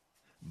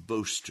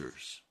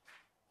 boasters,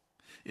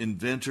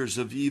 inventors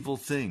of evil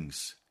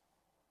things,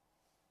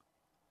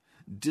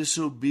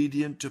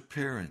 disobedient to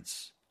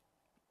parents,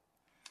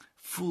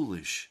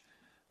 foolish,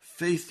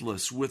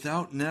 faithless,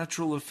 without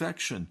natural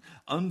affection,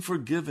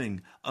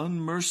 unforgiving,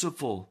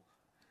 unmerciful,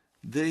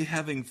 they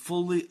having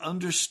fully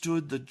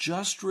understood the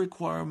just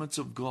requirements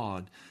of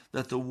God,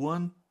 that the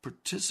one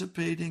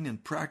participating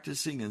and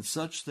practicing in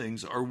such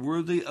things are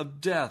worthy of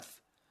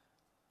death.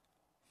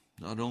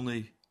 Not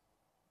only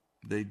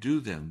they do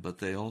them, but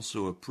they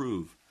also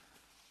approve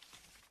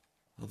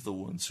of the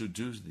ones who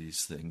do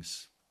these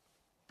things.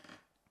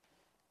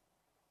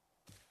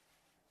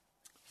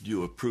 Do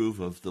you approve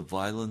of the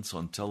violence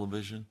on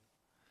television?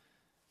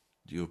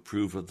 Do you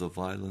approve of the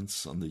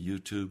violence on the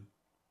YouTube?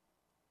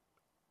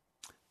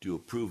 Do you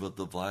approve of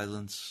the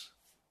violence?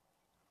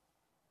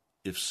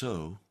 If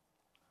so,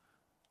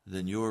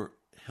 then you're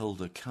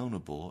held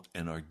accountable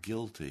and are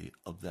guilty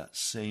of that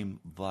same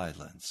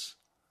violence.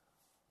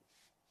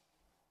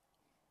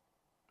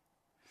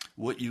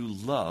 What you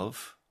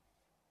love,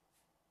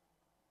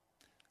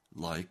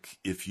 like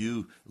if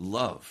you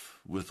love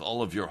with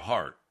all of your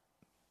heart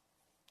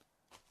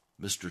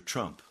Mr.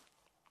 Trump,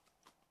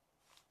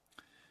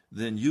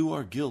 then you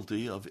are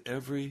guilty of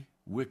every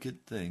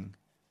wicked thing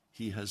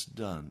he has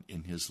done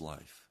in his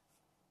life.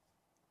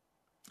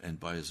 And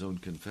by his own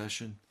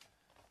confession,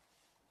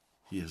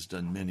 he has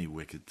done many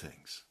wicked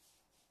things.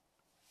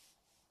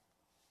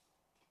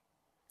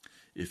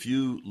 If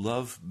you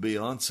love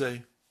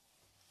Beyonce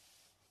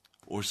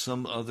or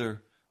some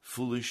other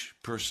foolish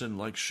person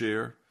like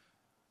Cher,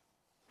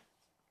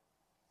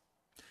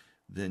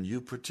 then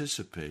you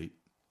participate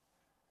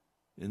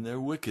in their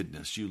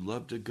wickedness. You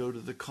love to go to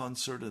the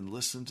concert and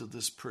listen to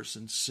this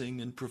person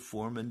sing and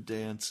perform and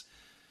dance.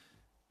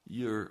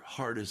 Your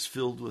heart is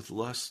filled with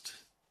lust.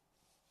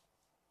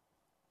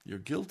 You're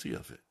guilty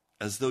of it.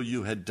 as though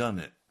you had done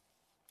it.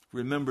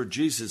 Remember,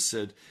 Jesus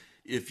said,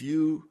 if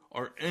you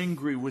are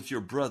angry with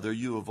your brother,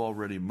 you have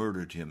already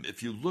murdered him.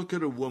 If you look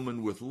at a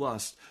woman with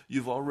lust,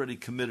 you've already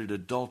committed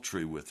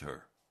adultery with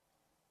her.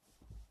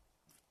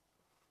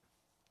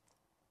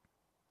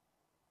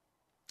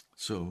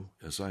 So,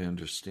 as I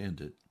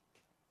understand it,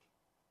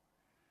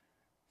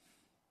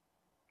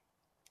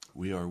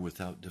 we are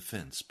without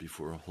defense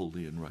before a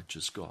holy and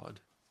righteous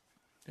God,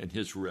 and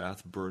his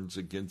wrath burns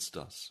against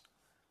us.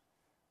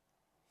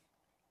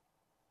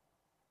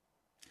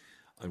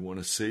 I want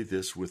to say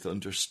this with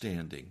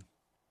understanding.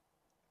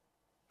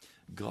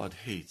 God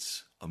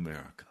hates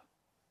America.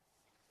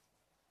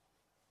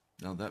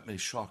 Now that may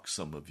shock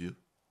some of you.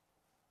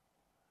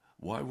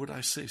 Why would I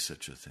say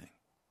such a thing?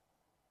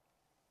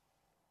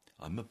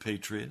 I'm a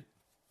patriot.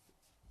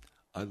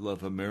 I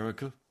love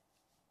America.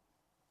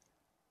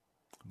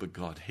 But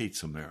God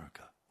hates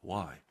America.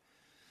 Why?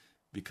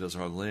 Because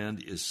our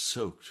land is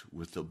soaked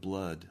with the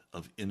blood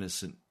of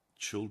innocent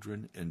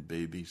children and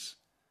babies.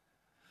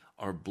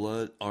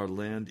 Our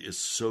land is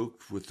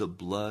soaked with the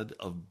blood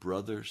of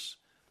brothers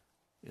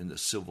in the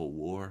Civil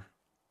War.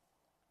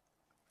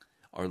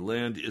 Our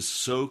land is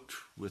soaked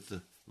with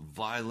the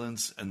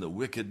violence and the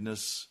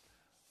wickedness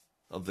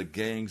of the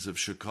gangs of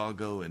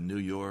Chicago and New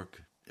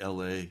York,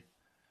 L.A.,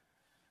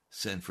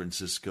 San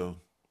Francisco,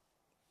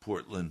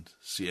 Portland,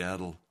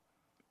 Seattle,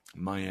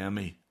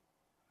 Miami,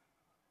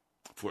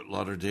 Fort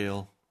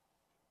Lauderdale.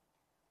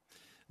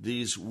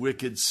 These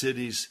wicked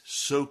cities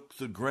soak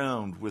the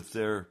ground with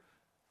their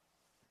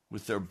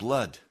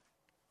blood.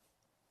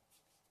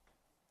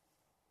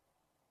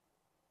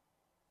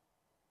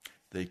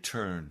 They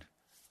turn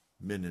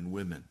men and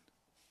women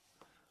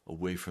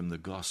away from the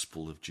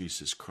gospel of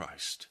Jesus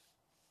Christ.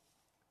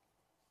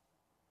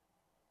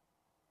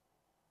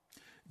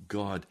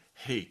 God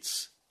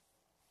hates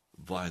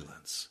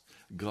violence.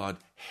 God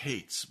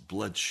hates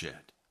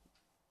bloodshed.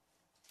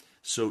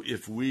 So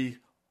if we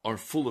are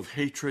full of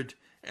hatred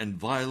and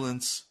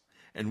violence,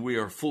 and we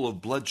are full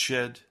of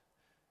bloodshed,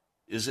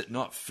 is it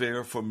not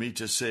fair for me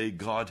to say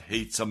God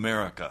hates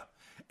America,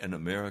 and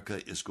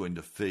America is going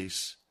to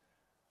face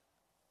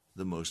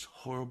the most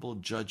horrible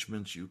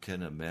judgments you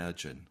can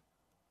imagine?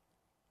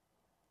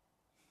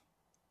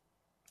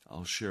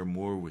 I'll share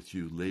more with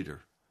you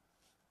later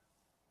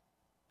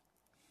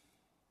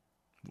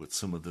what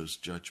some of those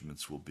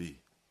judgments will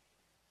be.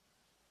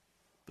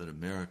 But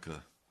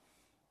America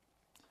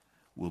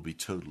will be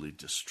totally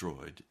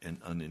destroyed and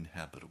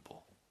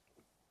uninhabitable.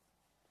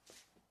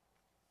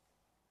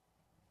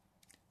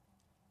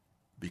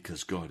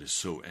 Because God is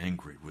so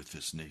angry with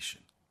this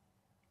nation.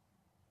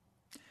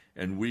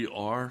 And we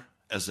are,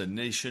 as a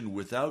nation,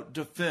 without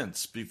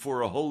defense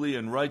before a holy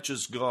and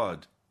righteous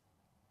God.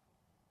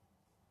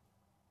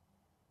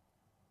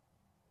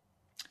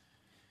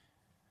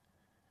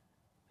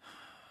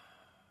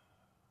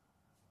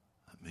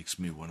 That makes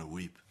me want to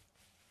weep.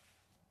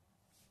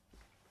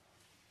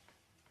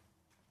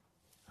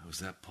 How is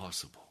that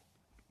possible?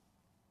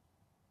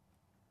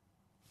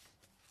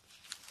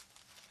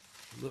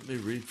 Let me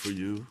read for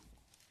you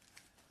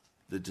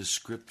the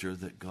descriptor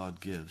that God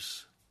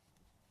gives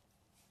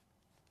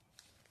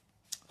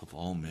of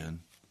all men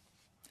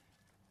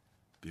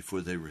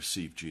before they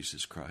receive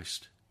Jesus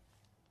Christ.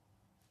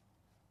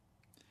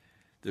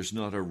 There's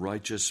not a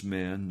righteous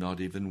man,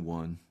 not even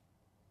one.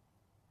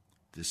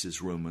 This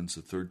is Romans,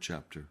 the 3rd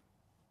chapter,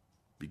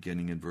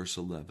 beginning in verse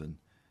 11.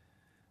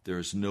 There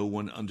is no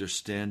one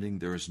understanding,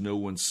 there is no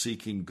one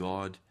seeking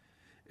God.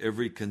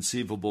 Every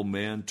conceivable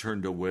man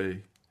turned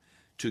away.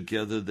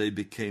 Together they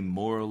became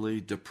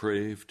morally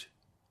depraved.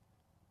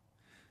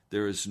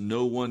 There is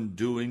no one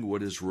doing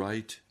what is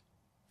right.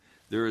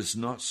 There is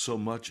not so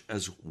much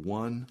as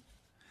one.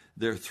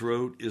 Their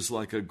throat is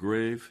like a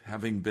grave,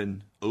 having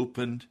been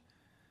opened.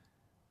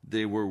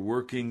 They were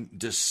working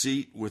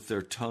deceit with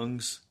their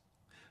tongues.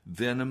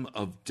 Venom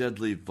of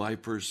deadly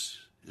vipers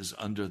is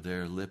under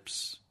their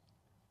lips.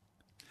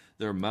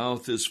 Their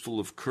mouth is full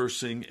of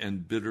cursing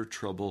and bitter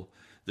trouble.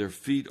 Their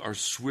feet are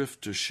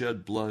swift to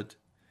shed blood.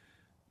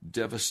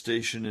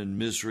 Devastation and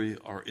misery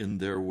are in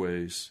their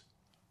ways.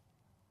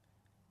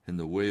 And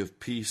the way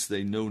of peace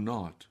they know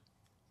not.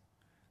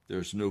 There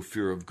is no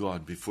fear of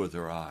God before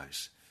their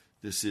eyes.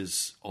 This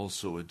is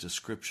also a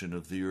description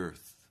of the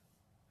earth.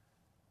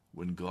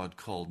 When God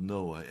called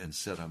Noah and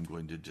said, I'm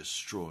going to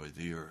destroy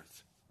the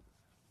earth.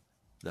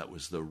 That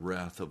was the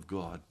wrath of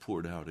God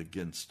poured out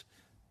against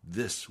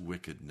this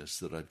wickedness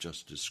that I've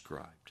just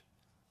described.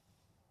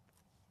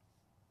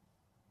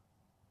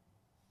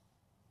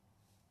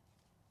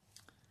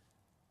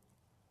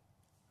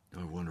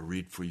 Now I want to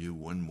read for you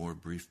one more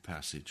brief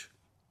passage.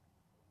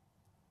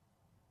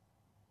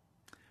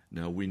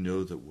 Now we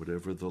know that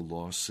whatever the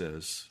law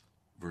says,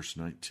 verse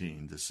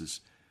 19, this is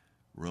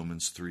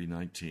Romans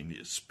 3:19,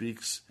 it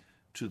speaks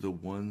to the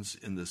ones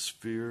in the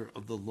sphere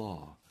of the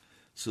law,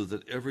 so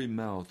that every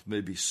mouth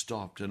may be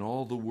stopped and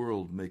all the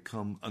world may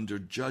come under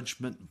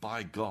judgment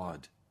by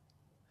God,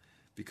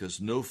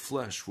 because no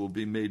flesh will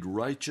be made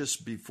righteous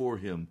before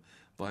him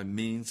by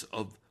means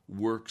of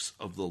works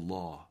of the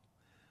law,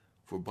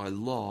 For by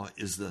law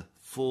is the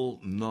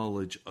full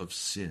knowledge of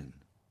sin.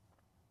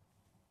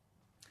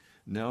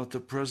 Now at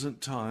the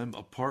present time,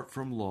 apart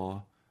from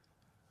law,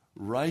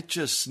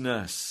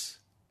 righteousness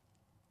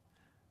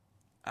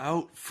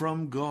out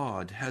from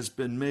God has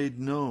been made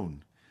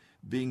known,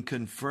 being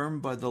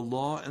confirmed by the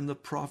law and the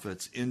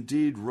prophets.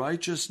 Indeed,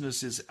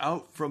 righteousness is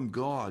out from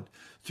God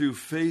through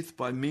faith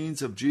by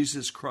means of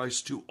Jesus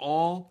Christ to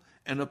all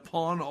and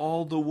upon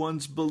all the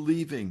ones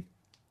believing.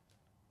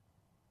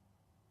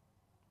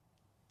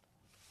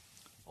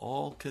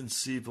 All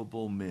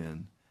conceivable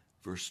men,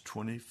 verse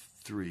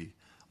 23,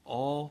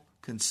 all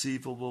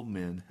conceivable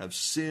men have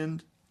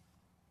sinned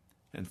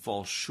and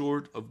fall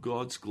short of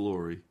God's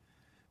glory,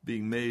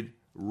 being made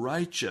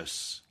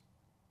righteous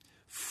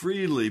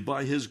freely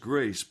by his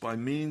grace by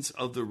means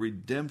of the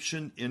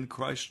redemption in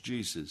Christ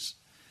Jesus.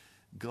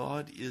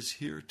 God is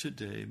here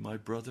today, my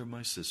brother,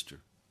 my sister,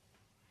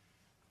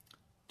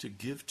 to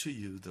give to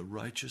you the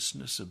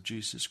righteousness of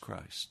Jesus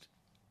Christ.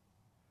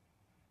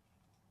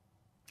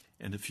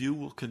 And if you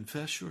will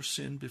confess your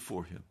sin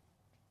before him,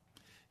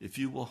 if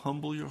you will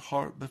humble your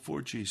heart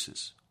before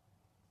Jesus,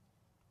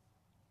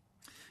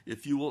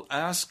 if you will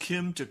ask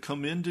him to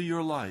come into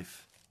your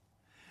life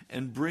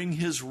and bring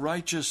his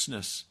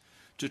righteousness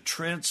to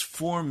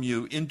transform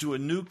you into a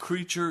new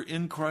creature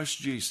in Christ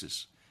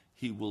Jesus,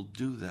 he will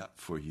do that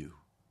for you.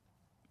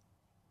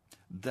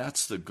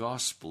 That's the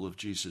gospel of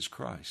Jesus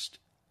Christ.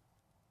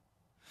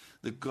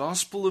 The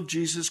gospel of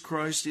Jesus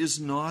Christ is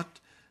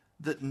not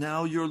that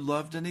now you're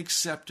loved and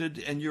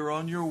accepted and you're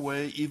on your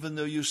way, even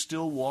though you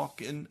still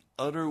walk in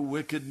utter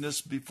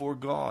wickedness before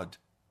God.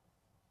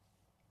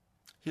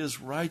 His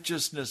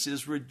righteousness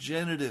is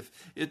regenerative.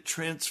 It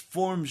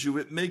transforms you.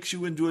 It makes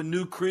you into a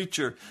new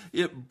creature.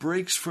 It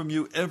breaks from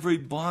you every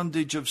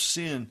bondage of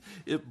sin.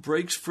 It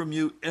breaks from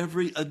you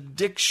every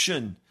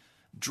addiction,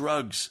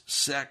 drugs,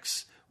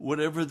 sex,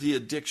 whatever the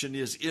addiction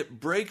is. It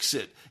breaks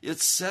it. It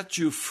sets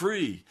you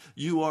free.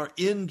 You are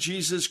in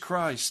Jesus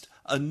Christ,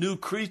 a new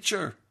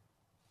creature.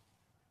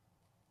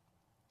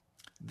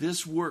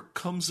 This work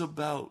comes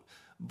about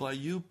by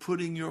you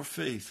putting your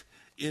faith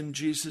in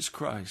Jesus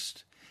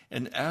Christ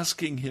and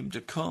asking him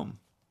to come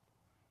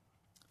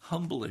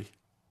humbly,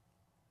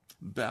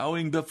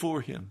 bowing before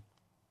him.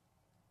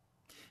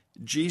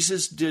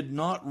 Jesus did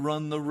not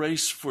run the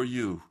race for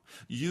you.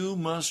 You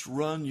must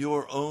run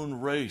your own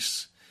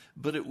race,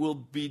 but it will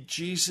be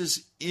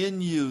Jesus in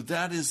you.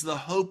 That is the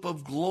hope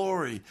of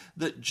glory,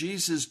 that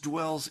Jesus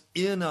dwells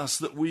in us,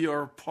 that we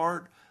are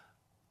part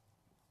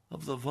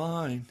of the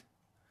vine,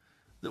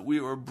 that we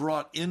are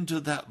brought into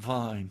that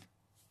vine,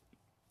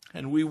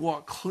 and we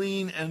walk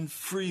clean and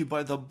free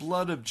by the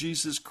blood of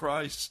Jesus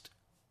Christ.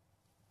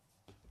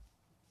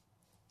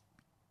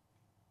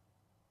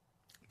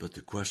 But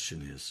the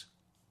question is,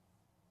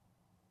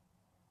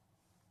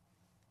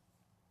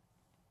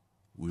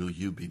 will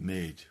you be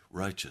made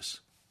righteous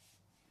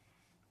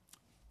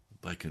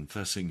by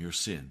confessing your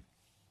sin?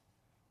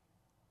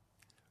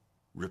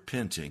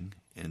 Repenting,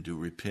 and to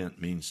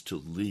repent means to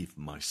leave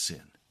my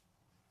sin.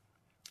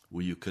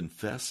 Will you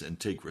confess and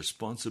take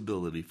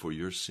responsibility for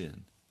your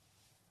sin?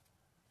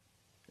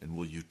 And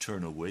will you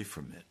turn away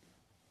from it?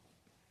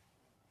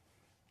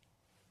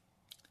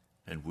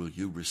 And will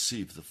you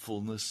receive the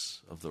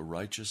fullness of the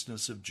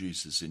righteousness of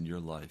Jesus in your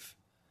life,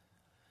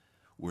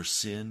 where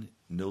sin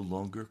no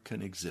longer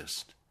can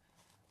exist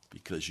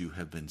because you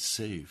have been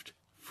saved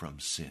from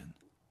sin?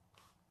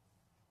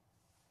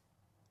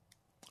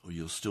 Or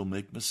you'll still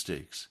make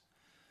mistakes,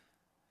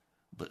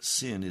 but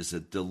sin is a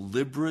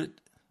deliberate,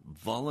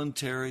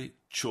 voluntary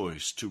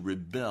choice to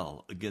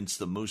rebel against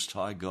the Most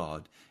High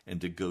God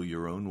and to go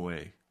your own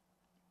way.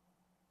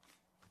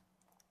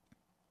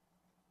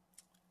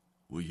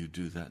 Will you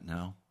do that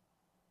now?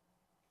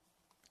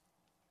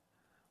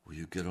 Will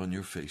you get on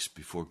your face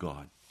before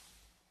God?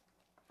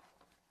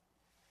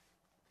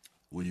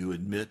 Will you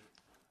admit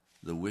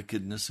the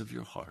wickedness of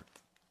your heart?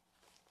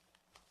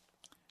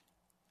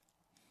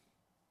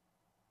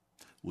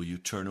 Will you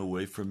turn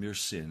away from your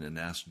sin and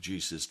ask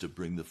Jesus to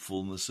bring the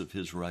fullness of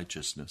his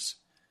righteousness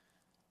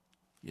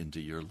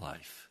into your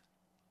life?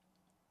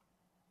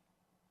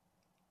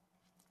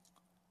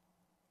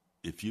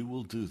 If you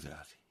will do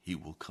that, he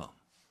will come.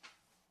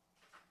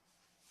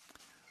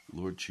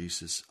 Lord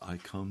Jesus, I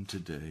come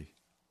today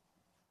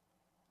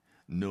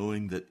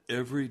knowing that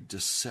every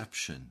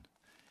deception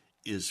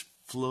is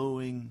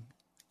flowing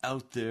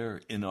out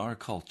there in our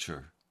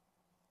culture,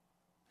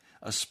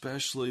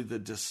 especially the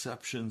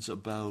deceptions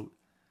about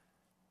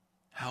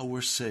how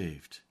we're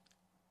saved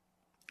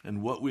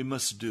and what we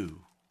must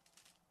do.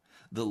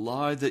 The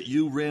lie that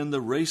you ran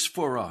the race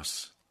for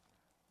us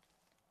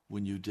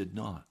when you did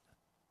not.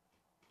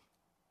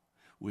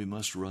 We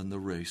must run the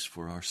race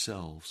for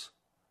ourselves,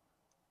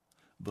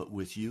 but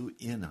with you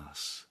in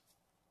us,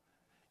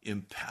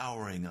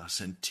 empowering us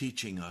and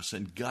teaching us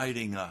and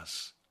guiding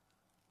us.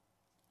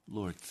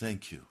 Lord,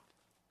 thank you.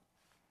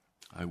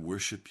 I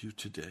worship you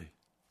today.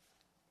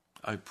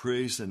 I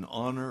praise and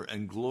honor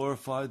and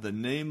glorify the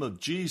name of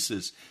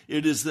Jesus.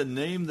 It is the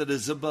name that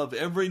is above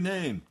every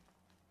name.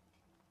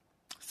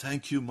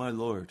 Thank you, my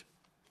Lord.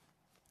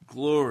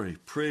 glory,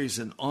 praise,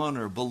 and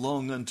honor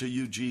belong unto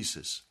you,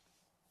 Jesus.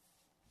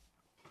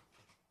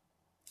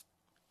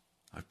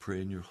 I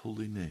pray in your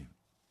holy name.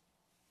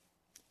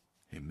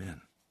 Amen.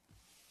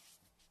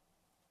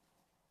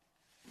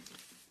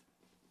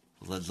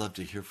 Well, I'd love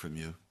to hear from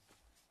you.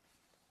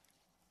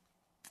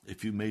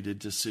 If you made a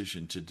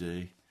decision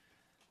today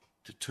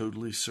to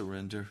totally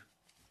surrender,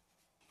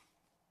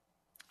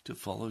 to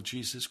follow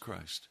Jesus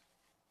Christ,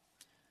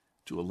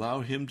 to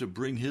allow him to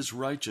bring his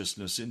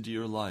righteousness into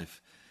your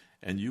life,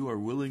 and you are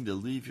willing to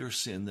leave your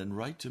sin, then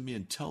write to me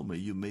and tell me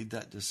you made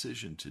that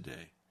decision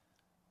today.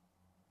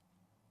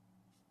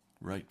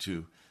 Write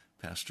to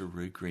Pastor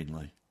Ray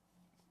Greenley,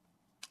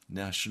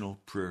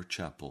 National Prayer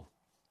Chapel,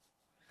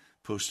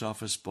 Post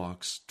Office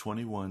Box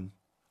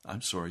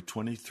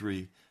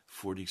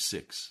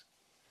 2346.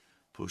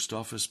 Post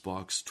Office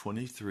Box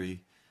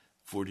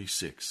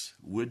 2346,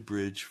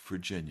 Woodbridge,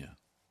 Virginia,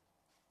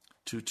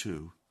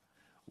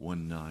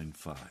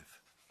 22195.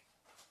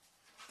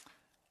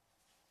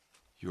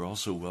 You're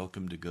also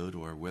welcome to go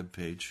to our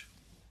webpage,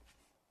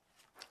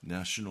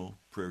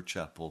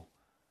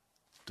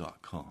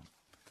 nationalprayerchapel.com.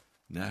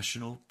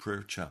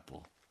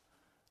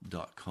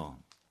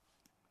 nationalprayerchapel.com.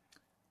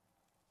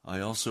 I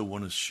also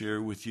want to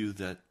share with you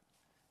that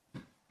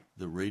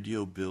the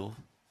radio bill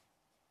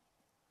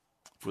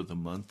for the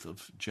month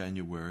of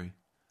January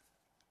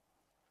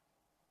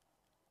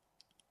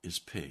is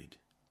paid.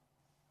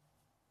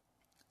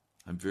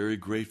 I'm very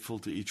grateful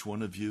to each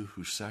one of you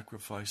who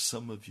sacrificed.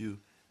 Some of you,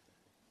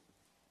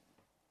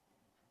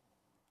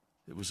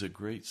 it was a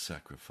great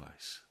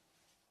sacrifice.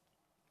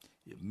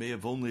 It may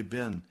have only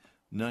been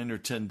 $9 or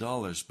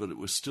 $10, but it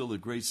was still a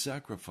great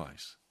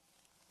sacrifice.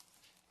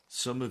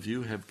 Some of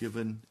you have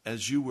given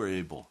as you were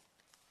able.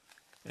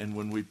 And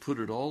when we put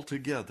it all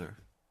together,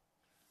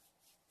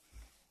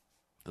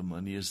 the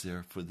money is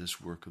there for this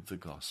work of the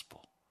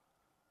gospel.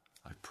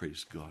 I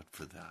praise God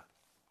for that.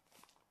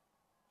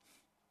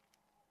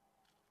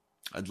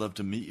 I'd love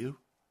to meet you.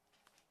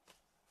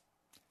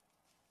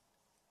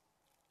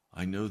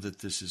 I know that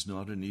this is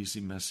not an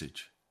easy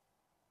message.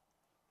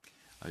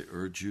 I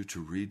urge you to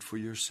read for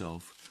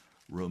yourself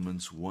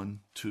Romans 1,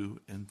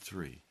 2, and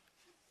 3.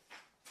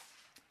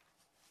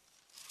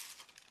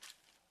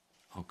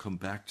 I'll come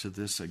back to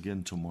this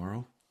again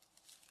tomorrow.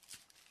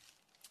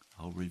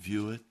 I'll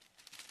review it,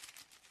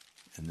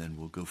 and then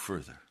we'll go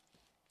further.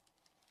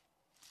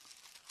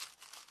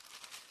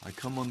 I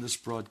come on this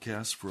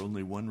broadcast for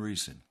only one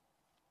reason: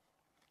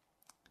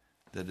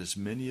 that as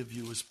many of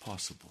you as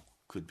possible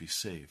could be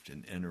saved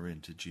and enter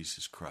into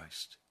Jesus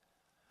Christ.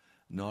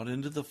 Not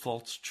into the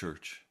false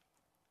church,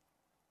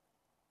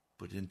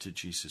 but into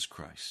Jesus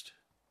Christ.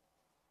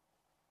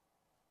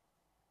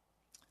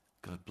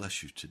 God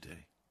bless you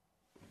today.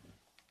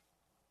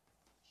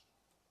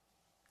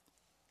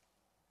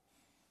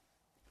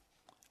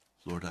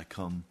 Lord, I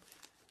come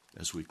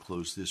as we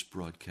close this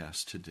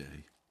broadcast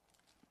today,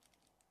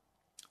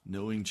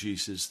 knowing,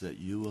 Jesus, that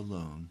you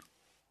alone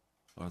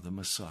are the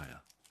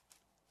Messiah,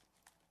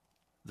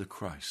 the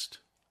Christ,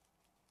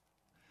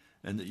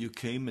 and that you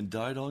came and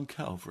died on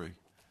Calvary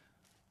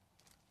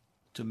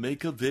to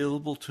make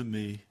available to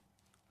me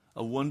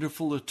a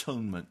wonderful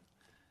atonement,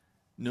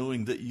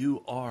 knowing that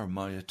you are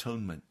my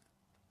atonement,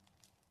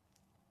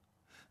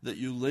 that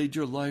you laid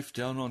your life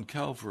down on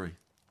Calvary,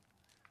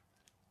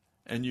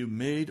 and you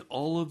made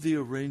all of the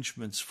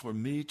arrangements for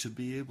me to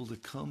be able to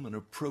come and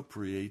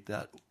appropriate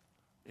that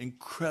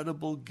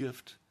incredible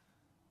gift,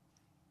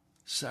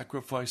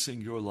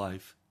 sacrificing your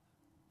life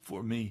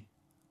for me.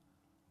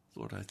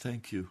 Lord, I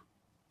thank you.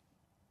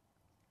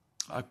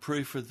 I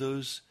pray for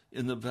those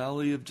in the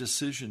valley of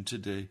decision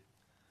today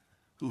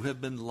who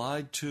have been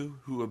lied to,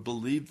 who have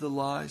believed the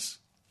lies,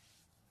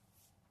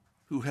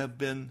 who have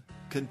been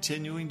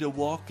continuing to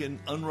walk in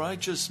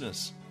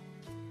unrighteousness.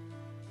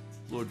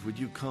 Lord, would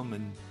you come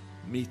and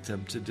meet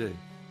them today?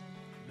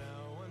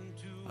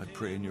 I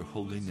pray in your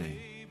holy name.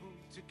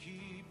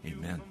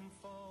 Amen.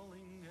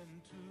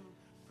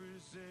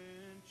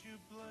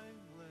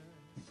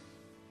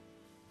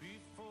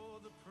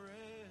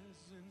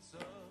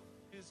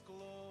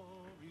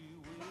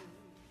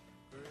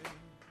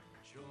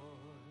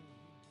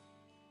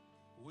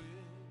 With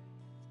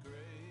great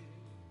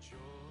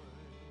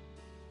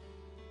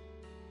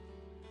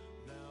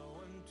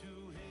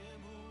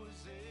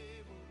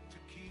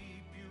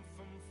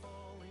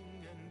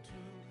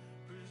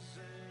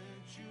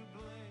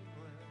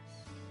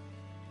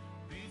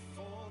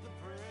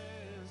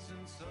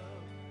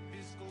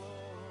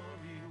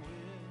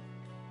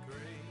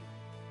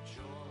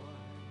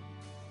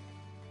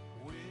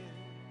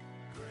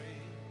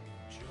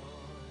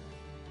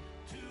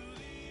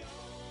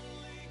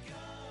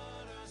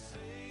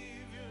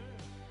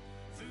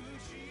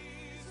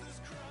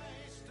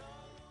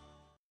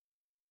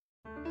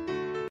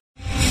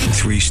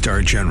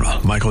 3-star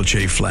general Michael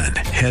J. Flynn,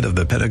 head of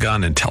the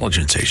Pentagon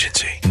Intelligence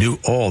Agency, knew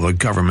all the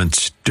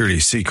government's dirty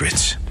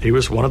secrets. He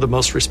was one of the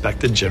most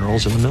respected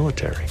generals in the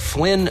military.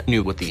 Flynn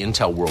knew what the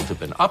intel world had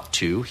been up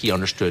to. He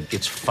understood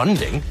its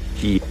funding.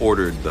 He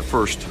ordered the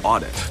first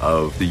audit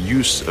of the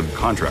use of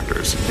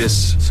contractors.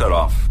 This set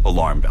off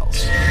alarm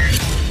bells.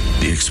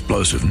 The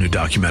explosive new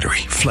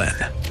documentary, Flynn,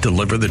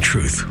 Deliver the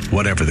Truth,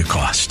 Whatever the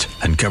Cost,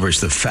 uncovers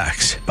the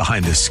facts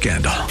behind this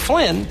scandal.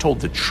 Flynn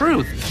told the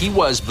truth. He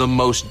was the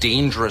most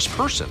dangerous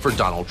person for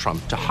Donald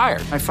Trump to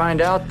hire. I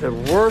find out the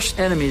worst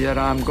enemy that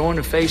I'm going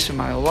to face in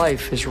my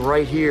life is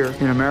right here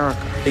in America.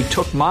 They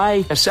took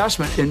my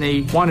assessment and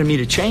they wanted me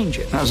to change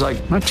it. And I was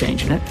like, I'm not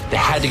changing it. They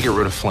had to get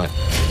rid of Flynn.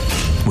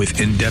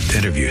 With in-depth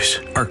interviews,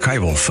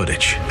 archival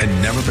footage,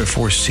 and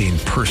never-before-seen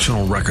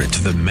personal records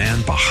of the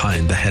man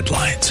behind the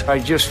headlines. I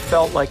just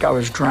felt like I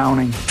was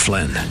drowning.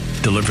 Flynn,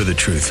 Deliver the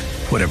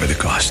Truth, Whatever the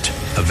Cost.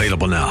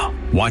 Available now.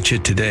 Watch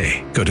it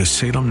today. Go to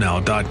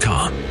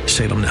salemnow.com.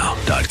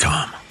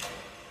 salemnow.com.